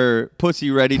had her pussy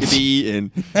ready to be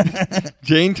eaten,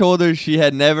 Jane told her she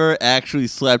had never actually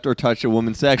slept or touched a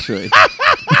woman sexually.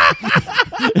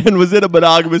 And was in a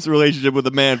monogamous relationship with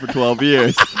a man for 12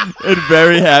 years. And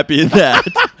very happy in that.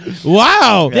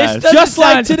 Wow. Yes. doesn't Just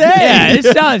like sound- today. Yeah,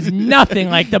 this sounds nothing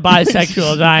like the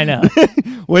bisexuals I know.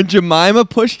 When Jemima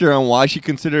pushed her on why she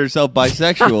considered herself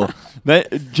bisexual,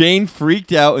 Jane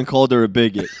freaked out and called her a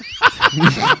bigot.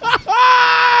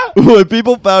 When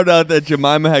people found out that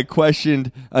Jemima had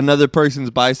questioned another person's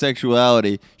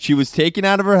bisexuality, she was taken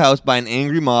out of her house by an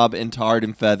angry mob and tarred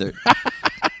and feathered.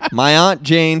 My Aunt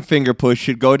Jane Fingerpuss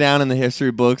should go down in the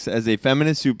history books as a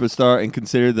feminist superstar and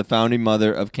considered the founding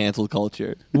mother of cancel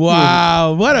culture.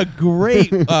 Wow. What a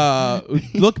great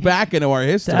look back into our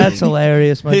history. That's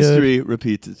hilarious, my dude. History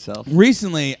repeats itself.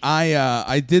 Recently,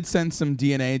 I did send some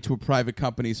DNA to a private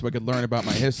company so I could learn about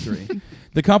my history.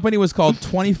 The company was called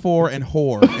 24 and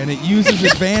Whore, and it uses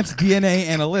advanced DNA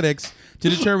analytics to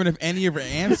determine if any of our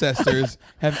ancestors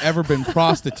have ever been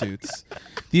prostitutes.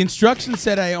 The instructions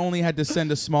said I only had to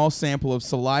send a small sample of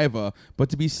saliva, but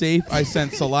to be safe, I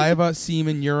sent saliva,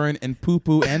 semen, urine, and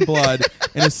poo-poo and blood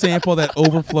in a sample that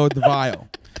overflowed the vial.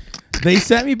 They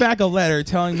sent me back a letter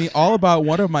telling me all about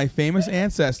one of my famous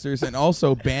ancestors and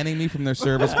also banning me from their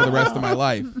service for the rest of my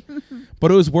life. But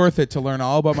it was worth it to learn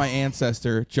all about my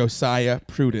ancestor, Josiah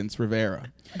Prudence Rivera.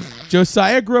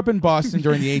 Josiah grew up in Boston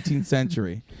during the 18th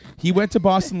century. He went to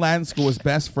Boston Latin School as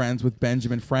best friends with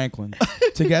Benjamin Franklin.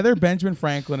 Together, Benjamin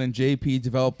Franklin and J.P.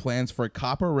 developed plans for a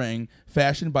copper ring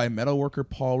fashioned by metalworker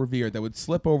Paul Revere that would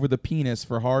slip over the penis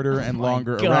for harder and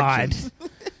longer erections.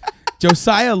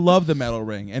 Josiah loved the metal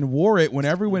ring and wore it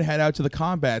whenever he would head out to the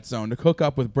combat zone to hook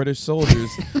up with British soldiers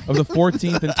of the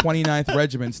 14th and 29th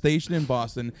Regiment stationed in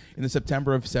Boston in the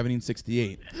September of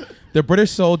 1768. The British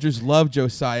soldiers loved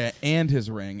Josiah and his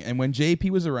ring, and when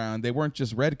JP was around, they weren't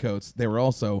just redcoats, they were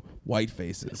also white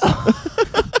faces.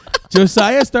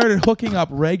 Josiah started hooking up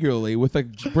regularly with a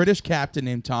British captain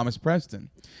named Thomas Preston.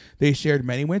 They shared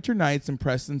many winter nights in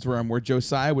Preston's room where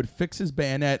Josiah would fix his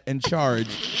bayonet and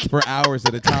charge for hours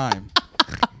at a time.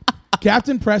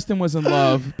 Captain Preston was in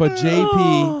love, but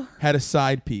JP had a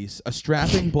side piece, a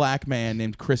strapping black man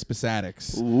named Crispus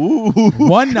Attucks.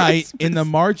 One night in the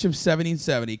March of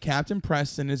 1770, Captain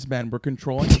Preston and his men were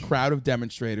controlling a crowd of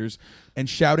demonstrators and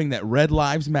shouting that Red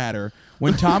Lives Matter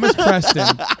when Thomas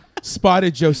Preston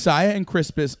spotted Josiah and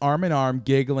Crispus arm in arm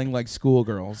giggling like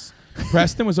schoolgirls.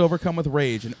 Preston was overcome with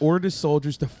rage and ordered his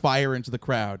soldiers to fire into the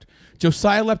crowd.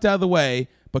 Josiah leapt out of the way,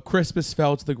 but Crispus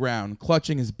fell to the ground,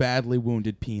 clutching his badly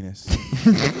wounded penis.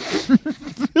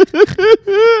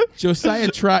 Josiah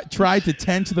tried to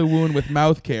tend to the wound with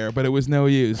mouth care, but it was no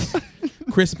use.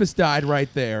 Crispus died right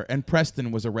there, and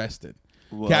Preston was arrested.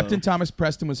 Whoa. Captain Thomas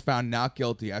Preston was found not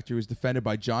guilty after he was defended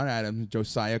by John Adams and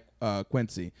Josiah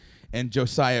Quincy. And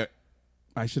Josiah,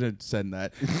 I should have said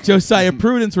that, Josiah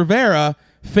Prudence Rivera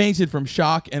fainted from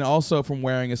shock and also from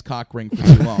wearing his cock ring for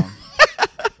too long.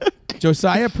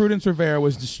 Josiah Prudence Rivera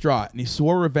was distraught, and he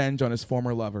swore revenge on his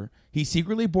former lover. He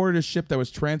secretly boarded a ship that was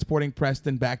transporting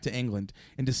Preston back to England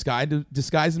and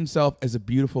disguised himself as a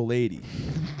beautiful lady.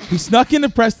 He snuck into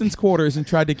Preston's quarters and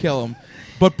tried to kill him,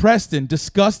 but Preston,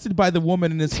 disgusted by the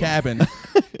woman in his cabin,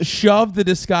 shoved the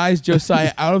disguised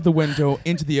Josiah out of the window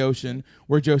into the ocean,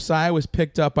 where Josiah was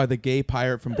picked up by the gay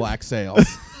pirate from Black Sails.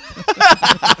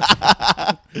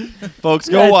 Folks,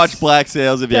 go watch Black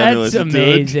Sails if you haven't That's listened to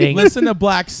amazing. it. Listen to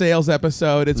Black Sails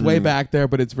episode. It's way back there,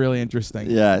 but it's really interesting.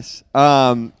 Yes.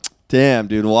 Damn,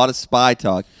 dude, a lot of spy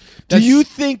talk. Do you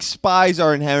think spies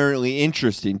are inherently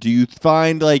interesting? Do you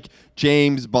find like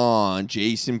James Bond,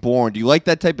 Jason Bourne? Do you like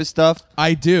that type of stuff?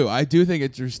 I do. I do think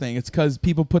it's interesting. It's because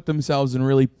people put themselves in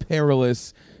really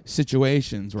perilous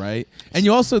situations, right? And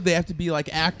they have to be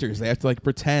like actors. They have to like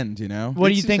pretend, you know? What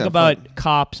do you think about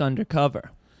cops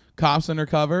undercover? Cops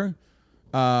undercover?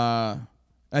 I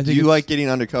think Do you like getting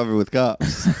undercover with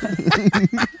cops?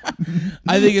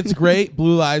 I think it's great.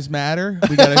 Blue Lives Matter.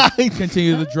 We got to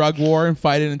continue the drug war and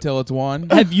fight it until it's won.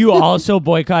 Have you also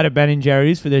boycotted Ben and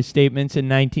Jerry's for their statements in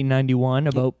 1991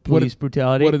 about police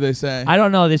brutality? What did they say? I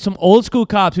don't know. There's some old school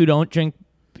cops who don't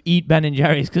eat Ben and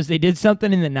Jerry's because they did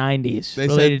something in the 90s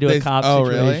related to a cop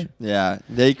situation. Really? Yeah.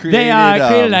 They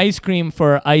created ice cream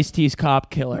for Ice-T's cop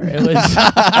killer. It was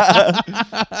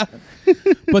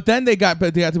But then they got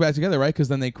back together, right? Because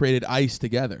then they created Ice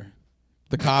together.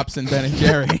 The cops and Ben and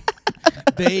Jerry.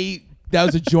 That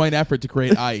was a joint effort to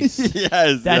create Ice.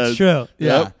 Yes. That's true.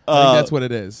 Yeah. Yep. I think that's what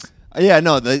it is. Yeah,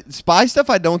 no, the spy stuff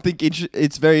I don't think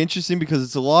it's very interesting because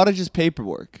it's a lot of just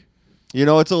paperwork. You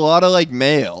know, it's a lot of like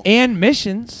mail. And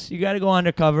missions. You got to go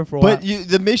undercover for a while. But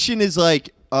the mission is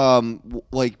like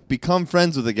become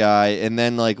friends with a guy and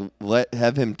then like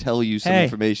have him tell you some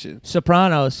information.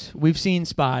 Sopranos, we've seen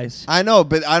Spies. I know,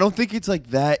 but I don't think it's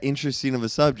like that interesting of a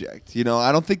subject. You know,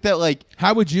 I don't think that like.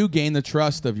 How would you gain the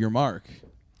trust of your mark?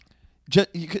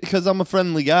 Because I'm a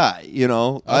friendly guy, you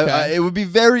know. Okay. It would be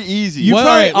very easy. You Well,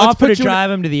 probably all right, let's offer put to you in-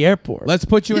 drive him to the airport. Let's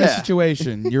put you in a Yeah.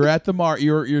 situation. You're at the mark.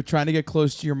 You're trying to get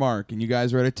close to your mark, and you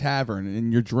guys are at a tavern,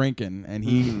 and you're drinking, and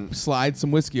he slides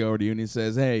some whiskey over to you, and he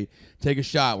says, "Hey, take a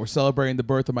shot. We're celebrating the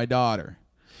birth of my daughter."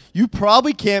 You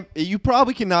probably can't. You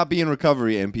probably cannot be in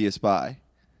recovery and be a spy.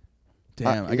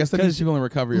 Damn, I guess that means people in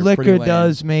recovery are Liquor pretty lame.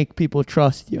 does make people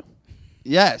trust you.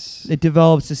 Yes. It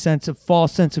develops a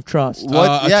false sense of trust.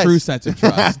 What? A Yes. true sense of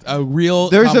trust, a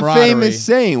real. There's a camaraderie. famous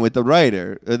saying with the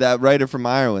writer, that writer from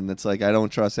Ireland, that's like, I don't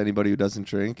trust anybody who doesn't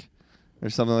drink,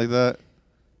 or something like that.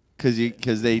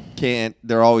 Because they can't.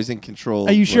 They're always in control.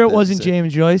 Are you of sure what it they wasn't say.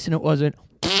 James Joyce and it wasn't?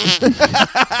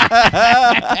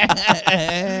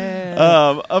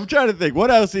 I'm trying to think. What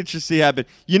else interesting happened?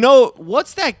 You know,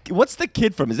 what's the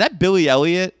kid from? Is that Billy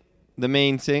Elliot, the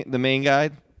main guy?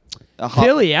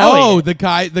 Billy Elliot. Oh, the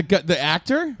guy, the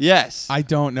actor. Yes. I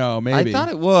don't know. Maybe I thought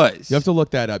it was. You have to look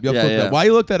that up. While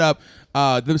you look that up,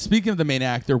 speaking of the main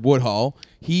actor, Woodhull,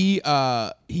 he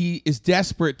is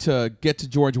desperate to get to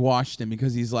George Washington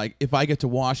because he's like, if I get to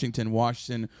Washington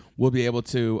will be able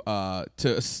to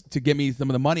give me some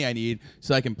of the money I need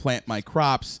so I can plant my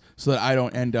crops so that I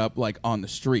don't end up like on the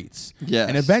streets. Yes.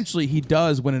 And eventually he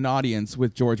does win an audience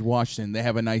with George Washington. They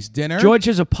have a nice dinner. George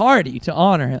has a party to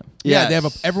honor him. Yeah,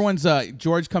 Yes. everyone's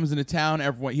George comes into town.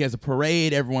 He has a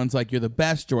parade. Everyone's like, "You're the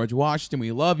best, George Washington.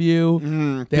 We love you."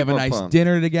 They have a people are nice pumped.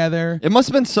 dinner together. It must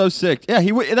have been so sick. Yeah,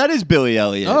 that is Billy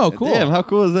Elliot. Oh, cool. Damn, how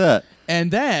cool is that? And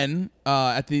then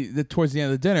at towards the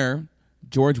end of the dinner,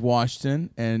 George Washington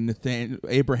and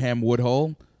Abraham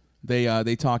Woodhull,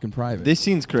 they talk in private. This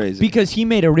scene's crazy. Because he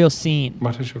made a real scene.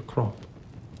 What is your crop?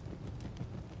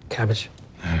 Cabbage.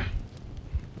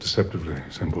 Deceptively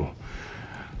simple.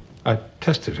 I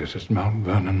tested it at Mount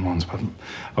Vernon once, but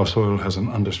our soil has an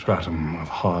understratum of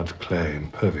hard clay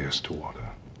impervious to water.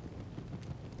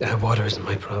 Water isn't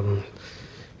my problem.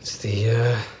 It's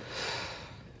the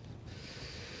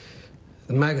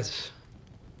maggots.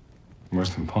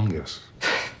 Worse than fungus.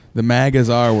 The magas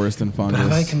are worse than fungus. But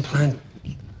if I can plant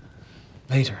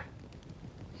later,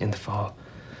 in the fall,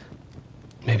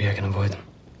 maybe I can avoid them.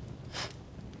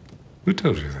 Who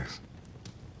told you this?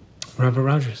 Robert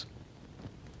Rogers.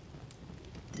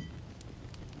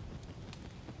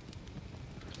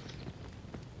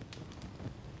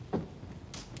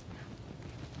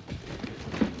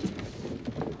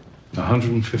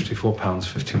 £154,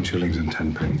 15 shillings and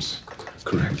 10 pence.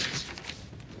 Correct.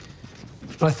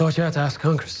 But I thought you had to ask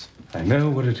Congress. I know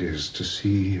what it is to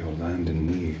see your land in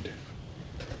need.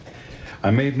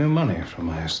 I made no money from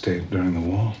my estate during the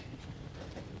war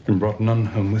and brought none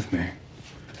home with me.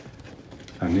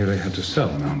 I nearly had to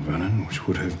sell Mount Vernon, which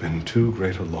would have been too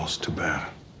great a loss to bear.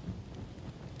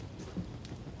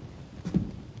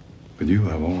 But you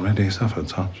have already suffered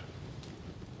such.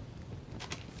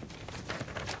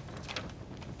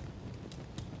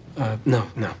 No.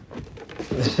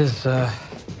 This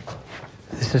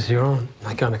is your own.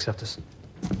 I can't accept this.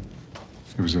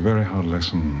 It was a very hard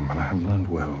lesson, but I have learned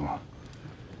well.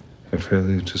 A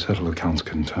failure to settle accounts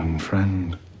can turn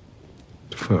friend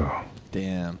to foe.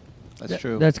 Damn. That's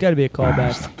true. That's got to be a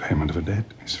Whereas callback. the payment of a debt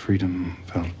is freedom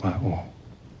felt by all.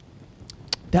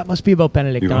 That must be about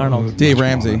Benedict You Arnold. owe Dave much more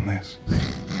Ramsey. than this.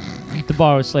 The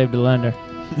borrower slave to lender.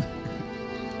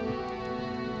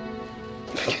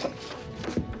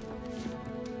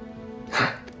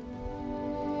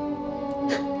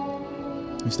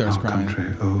 He starts Our crying.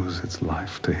 country owes its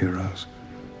life to heroes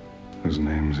whose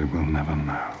names it will never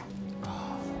know.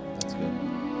 That's good.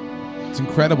 It's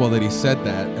incredible that he said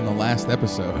that in the last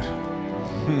episode.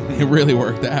 It really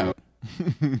worked out.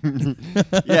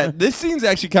 Yeah, this scene's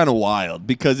actually kind of wild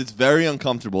because it's very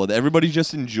uncomfortable. Everybody's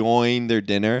just enjoying their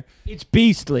dinner. It's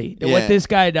beastly Yeah. what this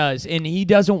guy does, and he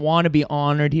doesn't want to be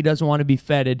honored. He doesn't want to be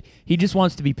feted. He just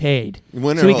wants to be paid,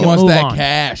 Winner so he of He can wants move that on.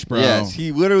 cash, bro. Yes,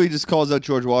 he literally just calls out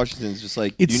George Washington. It's just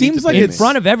like, It "You seems need to like pay in me."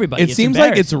 front of everybody. It It's seems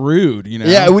like it's embarrassing. rude, you know?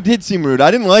 Yeah, it did seem rude. I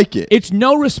didn't like it. It's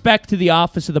no respect to the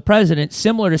office of the president,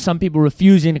 similar to some people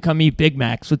refusing to come eat Big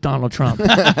Macs with Donald Trump.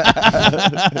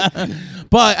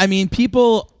 But, I mean,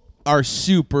 people are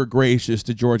super gracious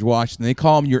to George Washington. They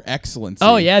call him Your Excellency.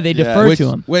 Oh yeah, they defer Which, to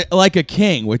him. like a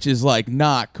king, which is like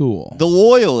not cool. The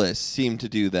loyalists seem to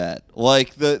do that.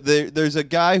 Like there's a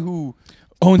guy who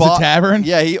Owns a tavern?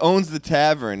 Yeah, he owns the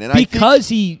tavern, and Because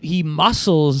he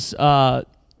muscles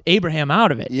Abraham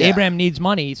out of it. Yeah. Abraham needs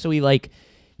money, so he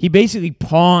basically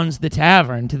pawns the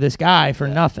tavern to this guy for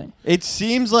nothing. it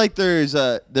seems like there's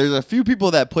a few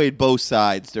people that played both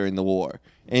sides during the war,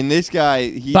 and this guy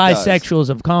he does. Bisexuals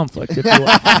of conflict, if you will.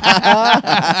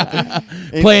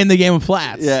 Playing the game of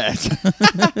flats. Yes,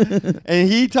 and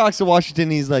he talks to Washington.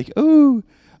 And he's like, "Oh,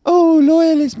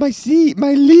 loyalist,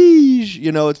 my liege."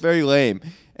 You know, it's very lame.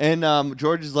 And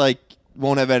George is like,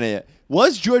 won't have any.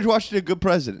 Was George Washington a good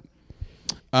president?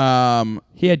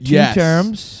 He had 2 Yes.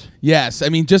 terms. Yes. I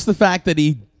mean, just the fact that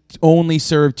he only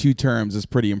served 2 terms is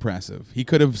pretty impressive. He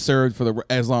could have served for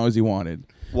as long as he wanted.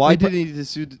 Why did he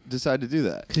decide to do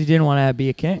that? Because he didn't want to be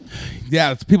a king.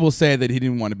 Yeah, people say that he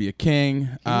didn't want to be a king.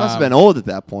 He must have been old at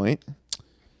that point.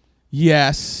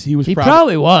 Yes, he was. He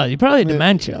probably was. He probably had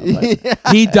dementia.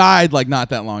 but- He died like not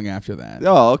that long after that.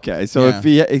 Oh, okay. So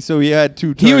Yeah. if he had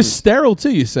 2 terms. He was sterile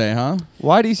too. You say, huh?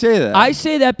 Why do you say that? I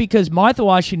say that because Martha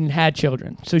Washington had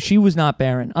children, so she was not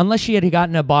barren, unless she had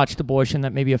gotten a botched abortion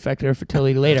that maybe affected her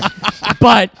fertility later.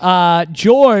 But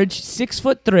George,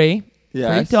 6'3", pretty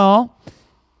Yes. tall.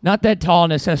 Not that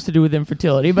tallness has to do with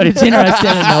infertility, but it's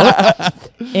interesting to note.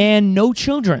 And no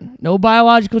children, no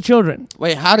biological children.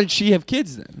 Wait, how did she have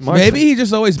kids then? Martha? Maybe he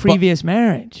just always Previous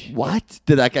marriage. What?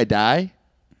 Did that guy die?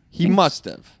 He must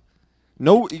have.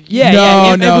 No. Yeah, No,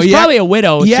 yeah. It no, was he probably ac- a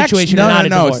widow he situation. Actually, and not a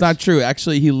no, divorce. it's not true.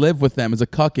 Actually, he lived with them as a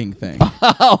cucking thing.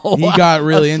 Oh, He got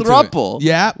really a into throuple. it.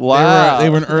 Yeah. Wow.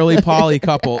 They were an early poly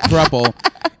throuple,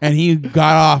 and he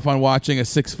got off on watching a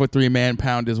 6'3" man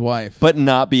pound his wife. But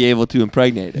not be able to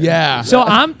impregnate her. Yeah. So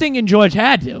I'm thinking George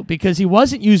had to because he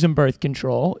wasn't using birth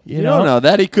control. You know? don't know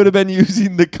that he could have been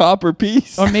using the copper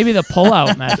piece. Or maybe the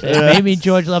pull-out method. Maybe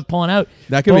George loved pulling out.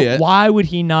 That could But be it. Why would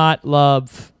he not want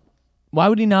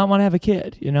to have a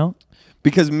kid, you know?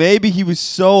 Because maybe he was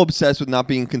so obsessed with not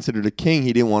being considered a king,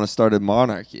 he didn't want to start a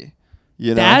monarchy.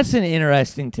 You know, That's an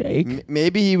interesting take.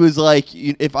 maybe he was like,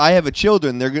 if I have a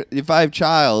children, if I have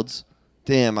childs,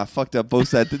 damn, I fucked up both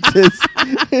sentences.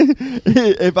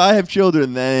 If I have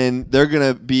children, then they're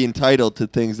gonna be entitled to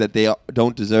things that they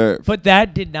don't deserve. But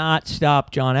that did not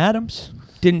stop John Adams.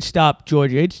 Didn't stop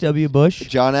George H.W. Bush.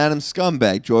 John Adams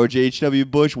scumbag, George H.W.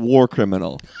 Bush war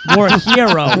criminal. War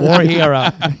hero.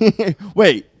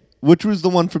 Wait, which was the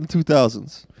one from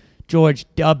 2000s? George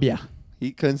W.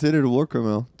 He considered a war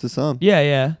criminal to some.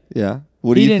 Yeah. Yeah.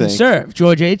 What do He you didn't think? serve.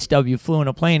 George H.W. flew in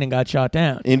a plane and got shot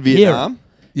down. In Vietnam?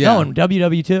 Yeah. No, in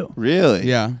WW2. Really?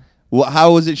 Yeah. Well,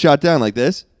 how was it shot down? Like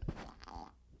this?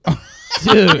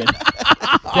 Dude.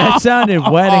 That sounded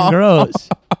wet and gross.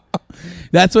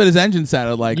 That's what his engine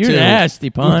sounded like, You're too. nasty,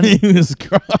 pun. He was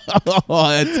oh,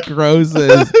 that's gross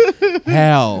as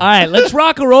hell. All right, let's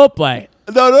rock a role play.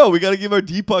 No, we got to give our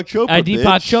Deepak Chopra. Deepak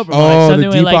bitch. Chopra moment. Oh, the Something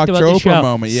we liked Deepak about the show. Chopra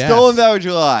moment, yes. Stolen Valor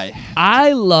July.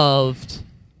 I loved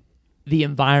the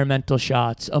environmental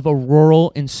shots of a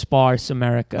rural and sparse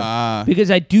America. Because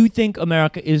I do think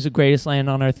America is the greatest land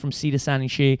on earth from sea to shining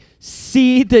sea.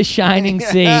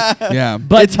 Yeah.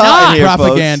 But It's hot not, in here, folks.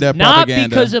 Propaganda. not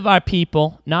because of our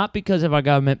people, not because of our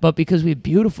government, but because we have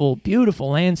beautiful,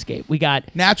 beautiful landscape. We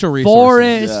got Natural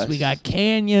resources. forests, Yes. we got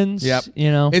canyons. Yep.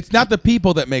 You know. It's not the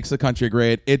people that makes the country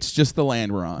great. It's just the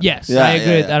land we're on. Yes, Yeah, I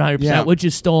agree yeah, with that 100%, Yeah. which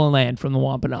is stolen land from the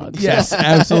Wampanoags. Yes,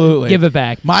 absolutely. Give it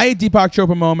back. My Deepak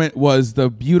Chopra moment was the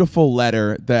beautiful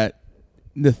letter that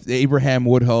Abraham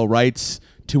Woodhull writes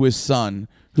to his son,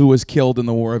 who was killed in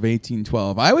the War of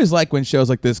 1812. I always like when shows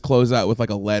like this close out with like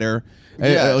a letter,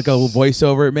 Yes. like a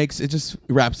voiceover. It just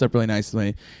wraps up really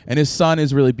nicely. And his son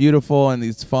is really beautiful and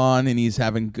he's fun and he's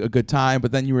having a good time.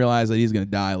 But then you realize that he's gonna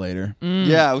die later.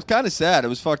 Yeah, it was kind of sad. It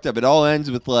was fucked up. It all ends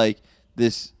with like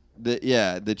this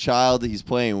the child that he's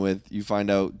playing with, you find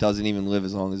out doesn't even live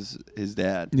as long as his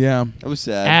dad. Yeah. That was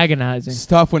sad. Agonizing. It's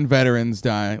tough when veterans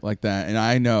die like that, and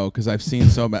I know because I've seen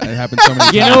it happen so many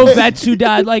times. You know vets who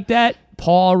died like that?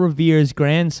 Paul Revere's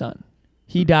grandson.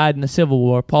 He died in the Civil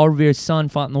War. Paul Revere's son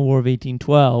fought in the War of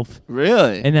 1812.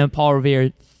 Really? And then Paul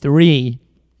Revere III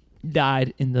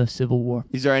died in the Civil War.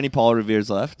 Is there any Paul Revere's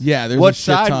left? Yeah, there's What a shit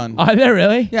side? ton. Are there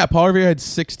really? Yeah, Paul Revere had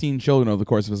 16 children over the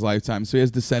course of his lifetime, so he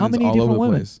has descendants many all over different the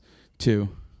women? place. 2.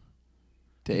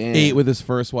 Damn. 8 with his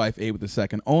first wife, 8 with the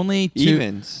second. Only 2.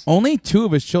 Evens. Only 2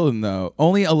 of his children, though.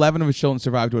 Only 11 of his children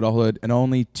survived to adulthood, and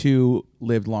only 2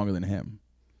 lived longer than him.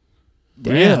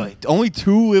 Really? Only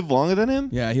 2 live longer than him?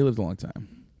 Yeah, he lived a long time.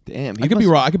 Damn. I could be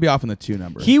wrong. I could be off on the 2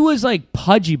 number. He was like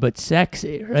pudgy but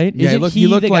sexy, right? yeah, Isn't he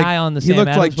looked the like guy on the he Sam looked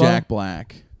Adams like ball? Jack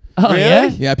Black. Oh, Really? yeah?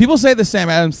 Yeah, people say the Sam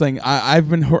Adams thing. I've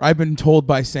been told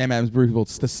by Sam Adams people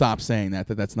to stop saying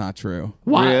that's not true.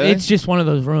 Wow. Really? It's just one of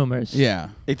those rumors. Yeah.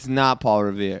 It's not Paul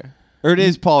Revere. Or it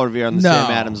is Paul Revere on the No,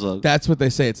 Sam Adams logo. that's what they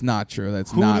say. It's not true.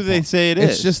 That's Who not. do they Paul. say it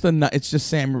It's is? just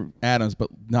Sam Adams, but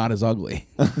not as ugly.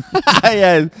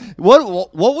 Yeah.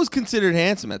 What was considered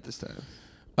handsome at this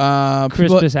time?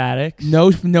 Crispus Attucks.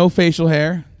 No facial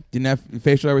hair. Didn't have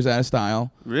facial hair was out of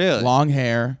style. Really? Long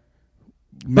hair.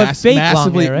 But fake long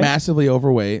massively hair, right? massively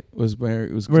overweight was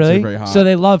considered Really? very hot. So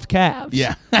they loved calves.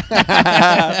 yeah.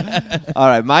 All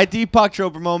right, my Deepak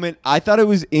Chopra moment. I thought it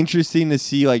was interesting to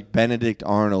see like Benedict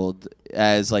Arnold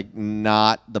as like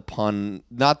not the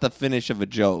finish of a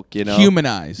joke, you know,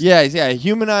 Humanized. Yeah,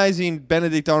 humanizing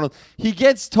Benedict Arnold. He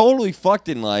gets totally fucked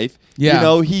in life. Yeah. You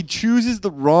know, he chooses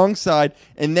the wrong side,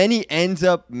 and then he ends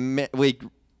up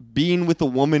being with a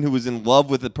woman who was in love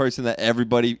with the person that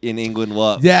everybody in England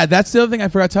loved. Yeah, that's the other thing I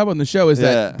forgot to talk about on the show is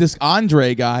Yeah. that this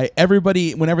Andre guy,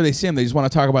 everybody, whenever they see him, they just want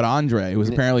to talk about Andre, who was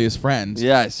apparently his friend.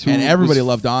 Yes, who and everybody was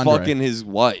loved Andre. fucking his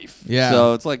wife. Yeah.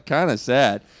 So it's like kind of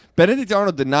sad. Benedict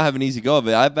Arnold did not have an easy go of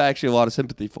it. I have actually a lot of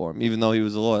sympathy for him, even though he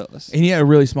was a loyalist. And he had a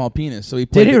really small penis, so he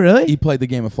played. Did he really? He played the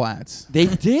game of flats. They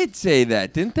did say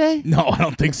that, didn't they? No, I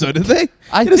don't think so. Did they?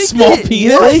 I He had a think small they-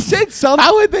 penis. They said something.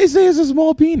 How would they say it's a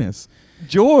small penis?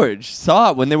 George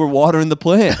saw it when they were watering the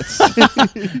plants.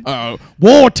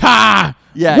 Water.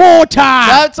 Yeah. Water.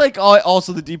 That's like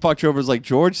also the Deepak Chopra's like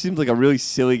George seems like a really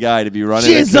silly guy to be running.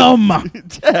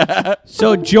 Jism.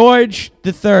 So George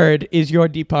III is your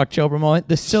Deepak Chopra moment.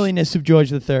 The silliness of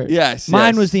George III. Yes,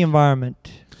 Mine yes. was the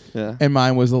environment. Yeah. And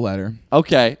mine was the letter.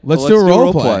 Okay. Let's well, do a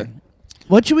role play.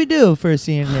 What should we do for a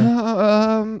scene here?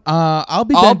 I'll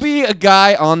be. I'll be a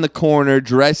guy on the corner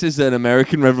dressed as an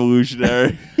American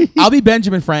revolutionary. I'll be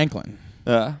Benjamin Franklin.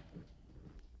 Who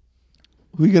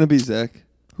you gonna be, Zach?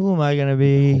 Who am I gonna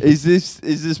be? Is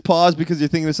this pause because you're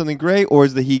thinking of something great, or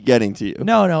is the heat getting to you?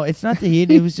 No, it's not the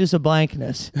heat. It was just a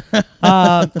blankness.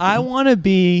 I want to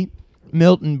be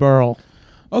Milton Berle.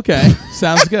 Okay,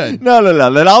 sounds good. No.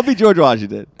 Then I'll be George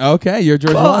Washington. Okay, you're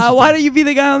George Well, Washington. why don't you be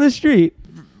the guy on the street?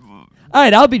 All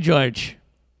right, I'll be George.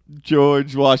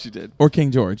 George Washington. Or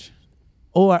King George.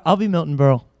 Or I'll be Milton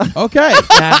Berle. Okay.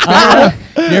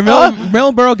 You're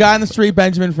Milton Berle, guy on the street,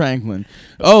 Benjamin Franklin.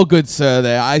 Oh, good sir,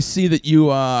 there. I see that you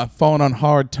fallen on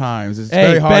hard times. It's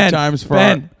very hard times for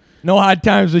Ben. No hard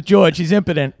times with George. He's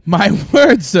impotent. my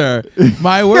word, sir.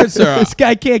 My word, sir. This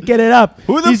guy can't get it up.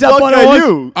 Who the He's fuck up on a are horse.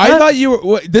 you? I thought you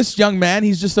were this young man.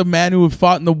 He's just a man who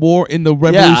fought in the war in the Yeah,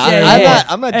 Revolutionary War.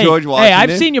 I'm not Hey, George Washington.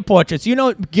 Hey, I've seen your portraits. You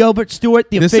know Gilbert Stewart,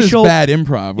 the This official. is bad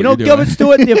improv. You know Gilbert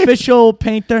Stewart, the official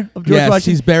painter of George Yes,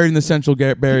 Washington. he's buried in the central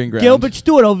burying ground. Gilbert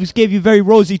Stewart always gave you very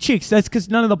rosy cheeks. That's because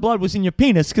none of the blood was in your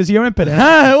penis because you're impotent.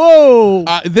 Ah, whoa.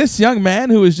 This young man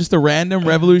who is just a random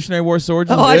Revolutionary War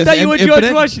soldier. Oh, I is thought you were George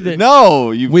impotent. Washington.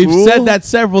 No, you We've fool. said that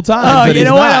several times. Oh, that you he's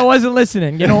know what? not. I wasn't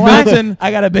listening. You know what? Milton- I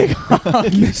got a big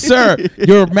hug. Sir,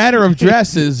 your manner of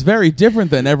dress is very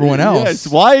different than everyone else. Yes.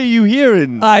 Why are you here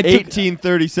in I took-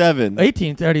 1837?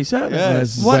 1837. Yes.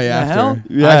 This is What way the after. hell?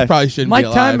 Yeah. I probably shouldn't My be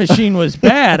alive. time machine was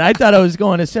bad. I thought I was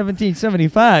going to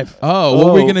 1775. Oh, what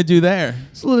are we Oh. going to do there?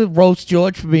 It's a little roast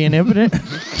George for being impotent.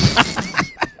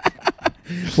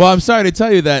 Well, I'm sorry to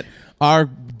tell you that our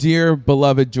dear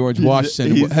beloved George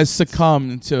Washington he's- has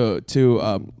succumbed to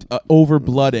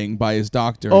overblooding by his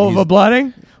doctor.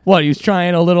 Overblooding? What, he was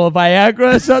trying a little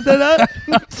Viagra or something?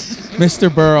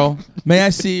 Mr. Burrow, may I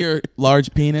see your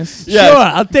large penis? Yes. Sure,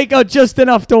 I'll take out just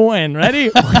enough to win.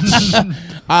 Ready?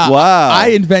 Wow.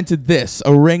 I invented this,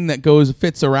 a ring that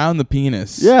fits around the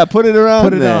penis. Yeah, put it around.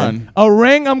 Put it there. on. A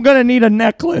ring? I'm going to need a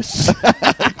necklace.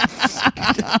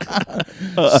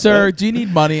 Sir, do you need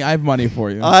money? I have money for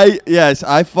you. Yes,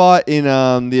 I fought in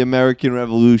the American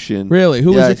Revolution. Really? Who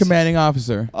was your Yes. commanding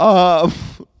officer?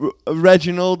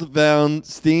 Reginald Van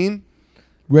Steen.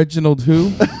 Reginald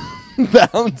who?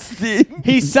 Vallenstein.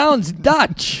 He sounds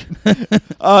Dutch.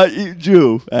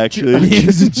 Jew, actually. He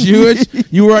is a Jewish.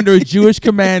 You were under a Jewish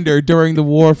commander during the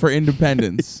War for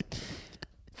Independence.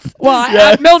 Well,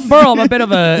 at Milton Berle, I'm a bit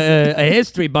of a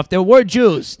history buff. There were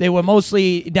Jews. They were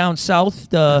mostly down south,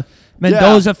 the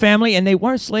Mendoza family, and they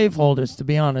were slaveholders, to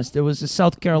be honest. It was a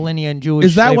South Carolinian Jewish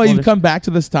Is that why you've slaveholders. come back to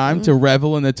this time to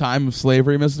revel in the time of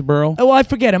slavery, Mr. Burrow? Oh, I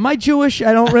forget. Am I Jewish?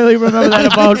 I don't really remember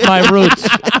that about my roots.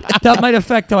 That might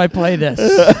affect how I play this.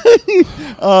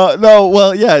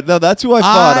 No, that's who I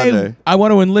fought under. I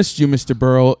want to enlist you, Mr.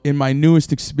 Burrow, in my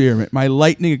newest experiment, my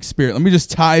lightning experiment. Let me just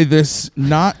tie this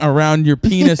knot around your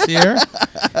penis here.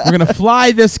 We're going to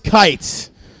fly this kite.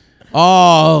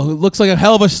 Oh, it looks like a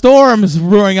hell of a storm's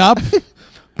brewing up.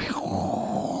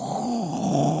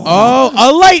 Oh,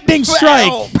 a lightning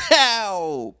strike.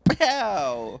 Pow,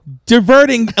 pow.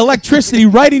 Diverting electricity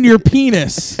right into your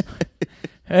penis.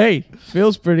 Hey,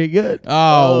 feels pretty good.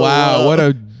 Oh, wow. What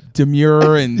a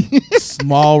demure and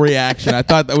small reaction. I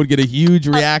thought that would get a huge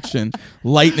reaction.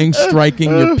 Lightning striking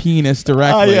your penis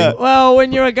directly. yeah. Well,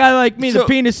 when you're a guy like me, the So,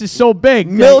 penis is so big.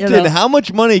 that, Milton, how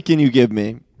much money can you give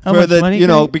me? How much money can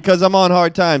you- because I'm on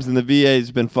hard times and the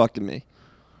VA's been fucking me.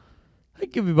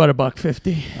 I'd give you about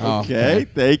 $1.50. Okay,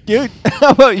 thank you.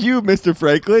 How about you, Mr.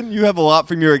 Franklin? You have a lot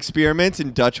from your experiments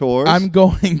in Dutch whores. I'm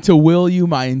going to will you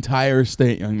my entire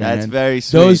state, young man. That's very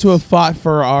sweet. Those who have fought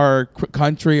for our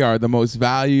country are the most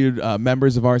valued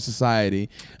members of our society,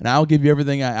 and I'll give you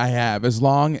everything I have as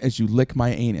long as you lick my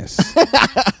anus.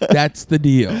 That's the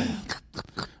deal.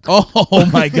 Oh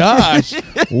my gosh!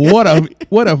 What a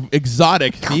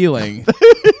exotic feeling.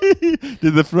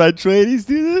 Did the French ladies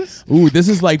do this? Ooh, this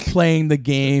is like playing the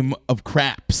game of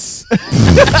craps. Oh,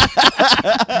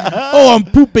 I'm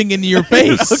pooping into your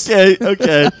face.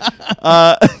 Okay.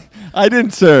 I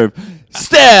didn't serve.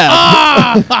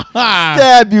 Stab!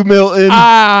 Stab you, Milton. All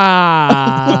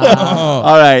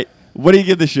right. What do you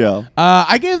give the show?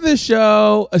 I give this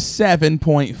show a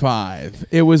 7.5.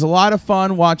 It was a lot of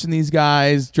fun watching these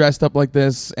guys dressed up like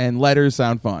this, and letters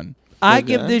sound fun. I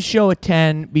give this show a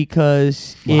 10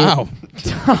 because Wow.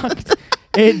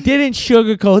 it didn't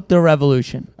sugarcoat the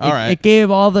revolution. All right. It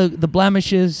gave all the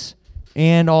blemishes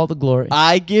and all the glory.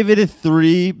 I give it a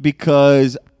 3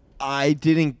 because I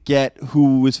didn't get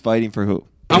who was fighting for who.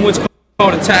 I'm what's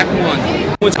called attack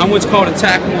one. I'm what's called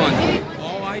attack one.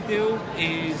 All I do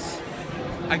is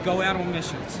I go out on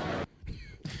missions.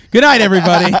 Good night,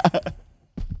 everybody.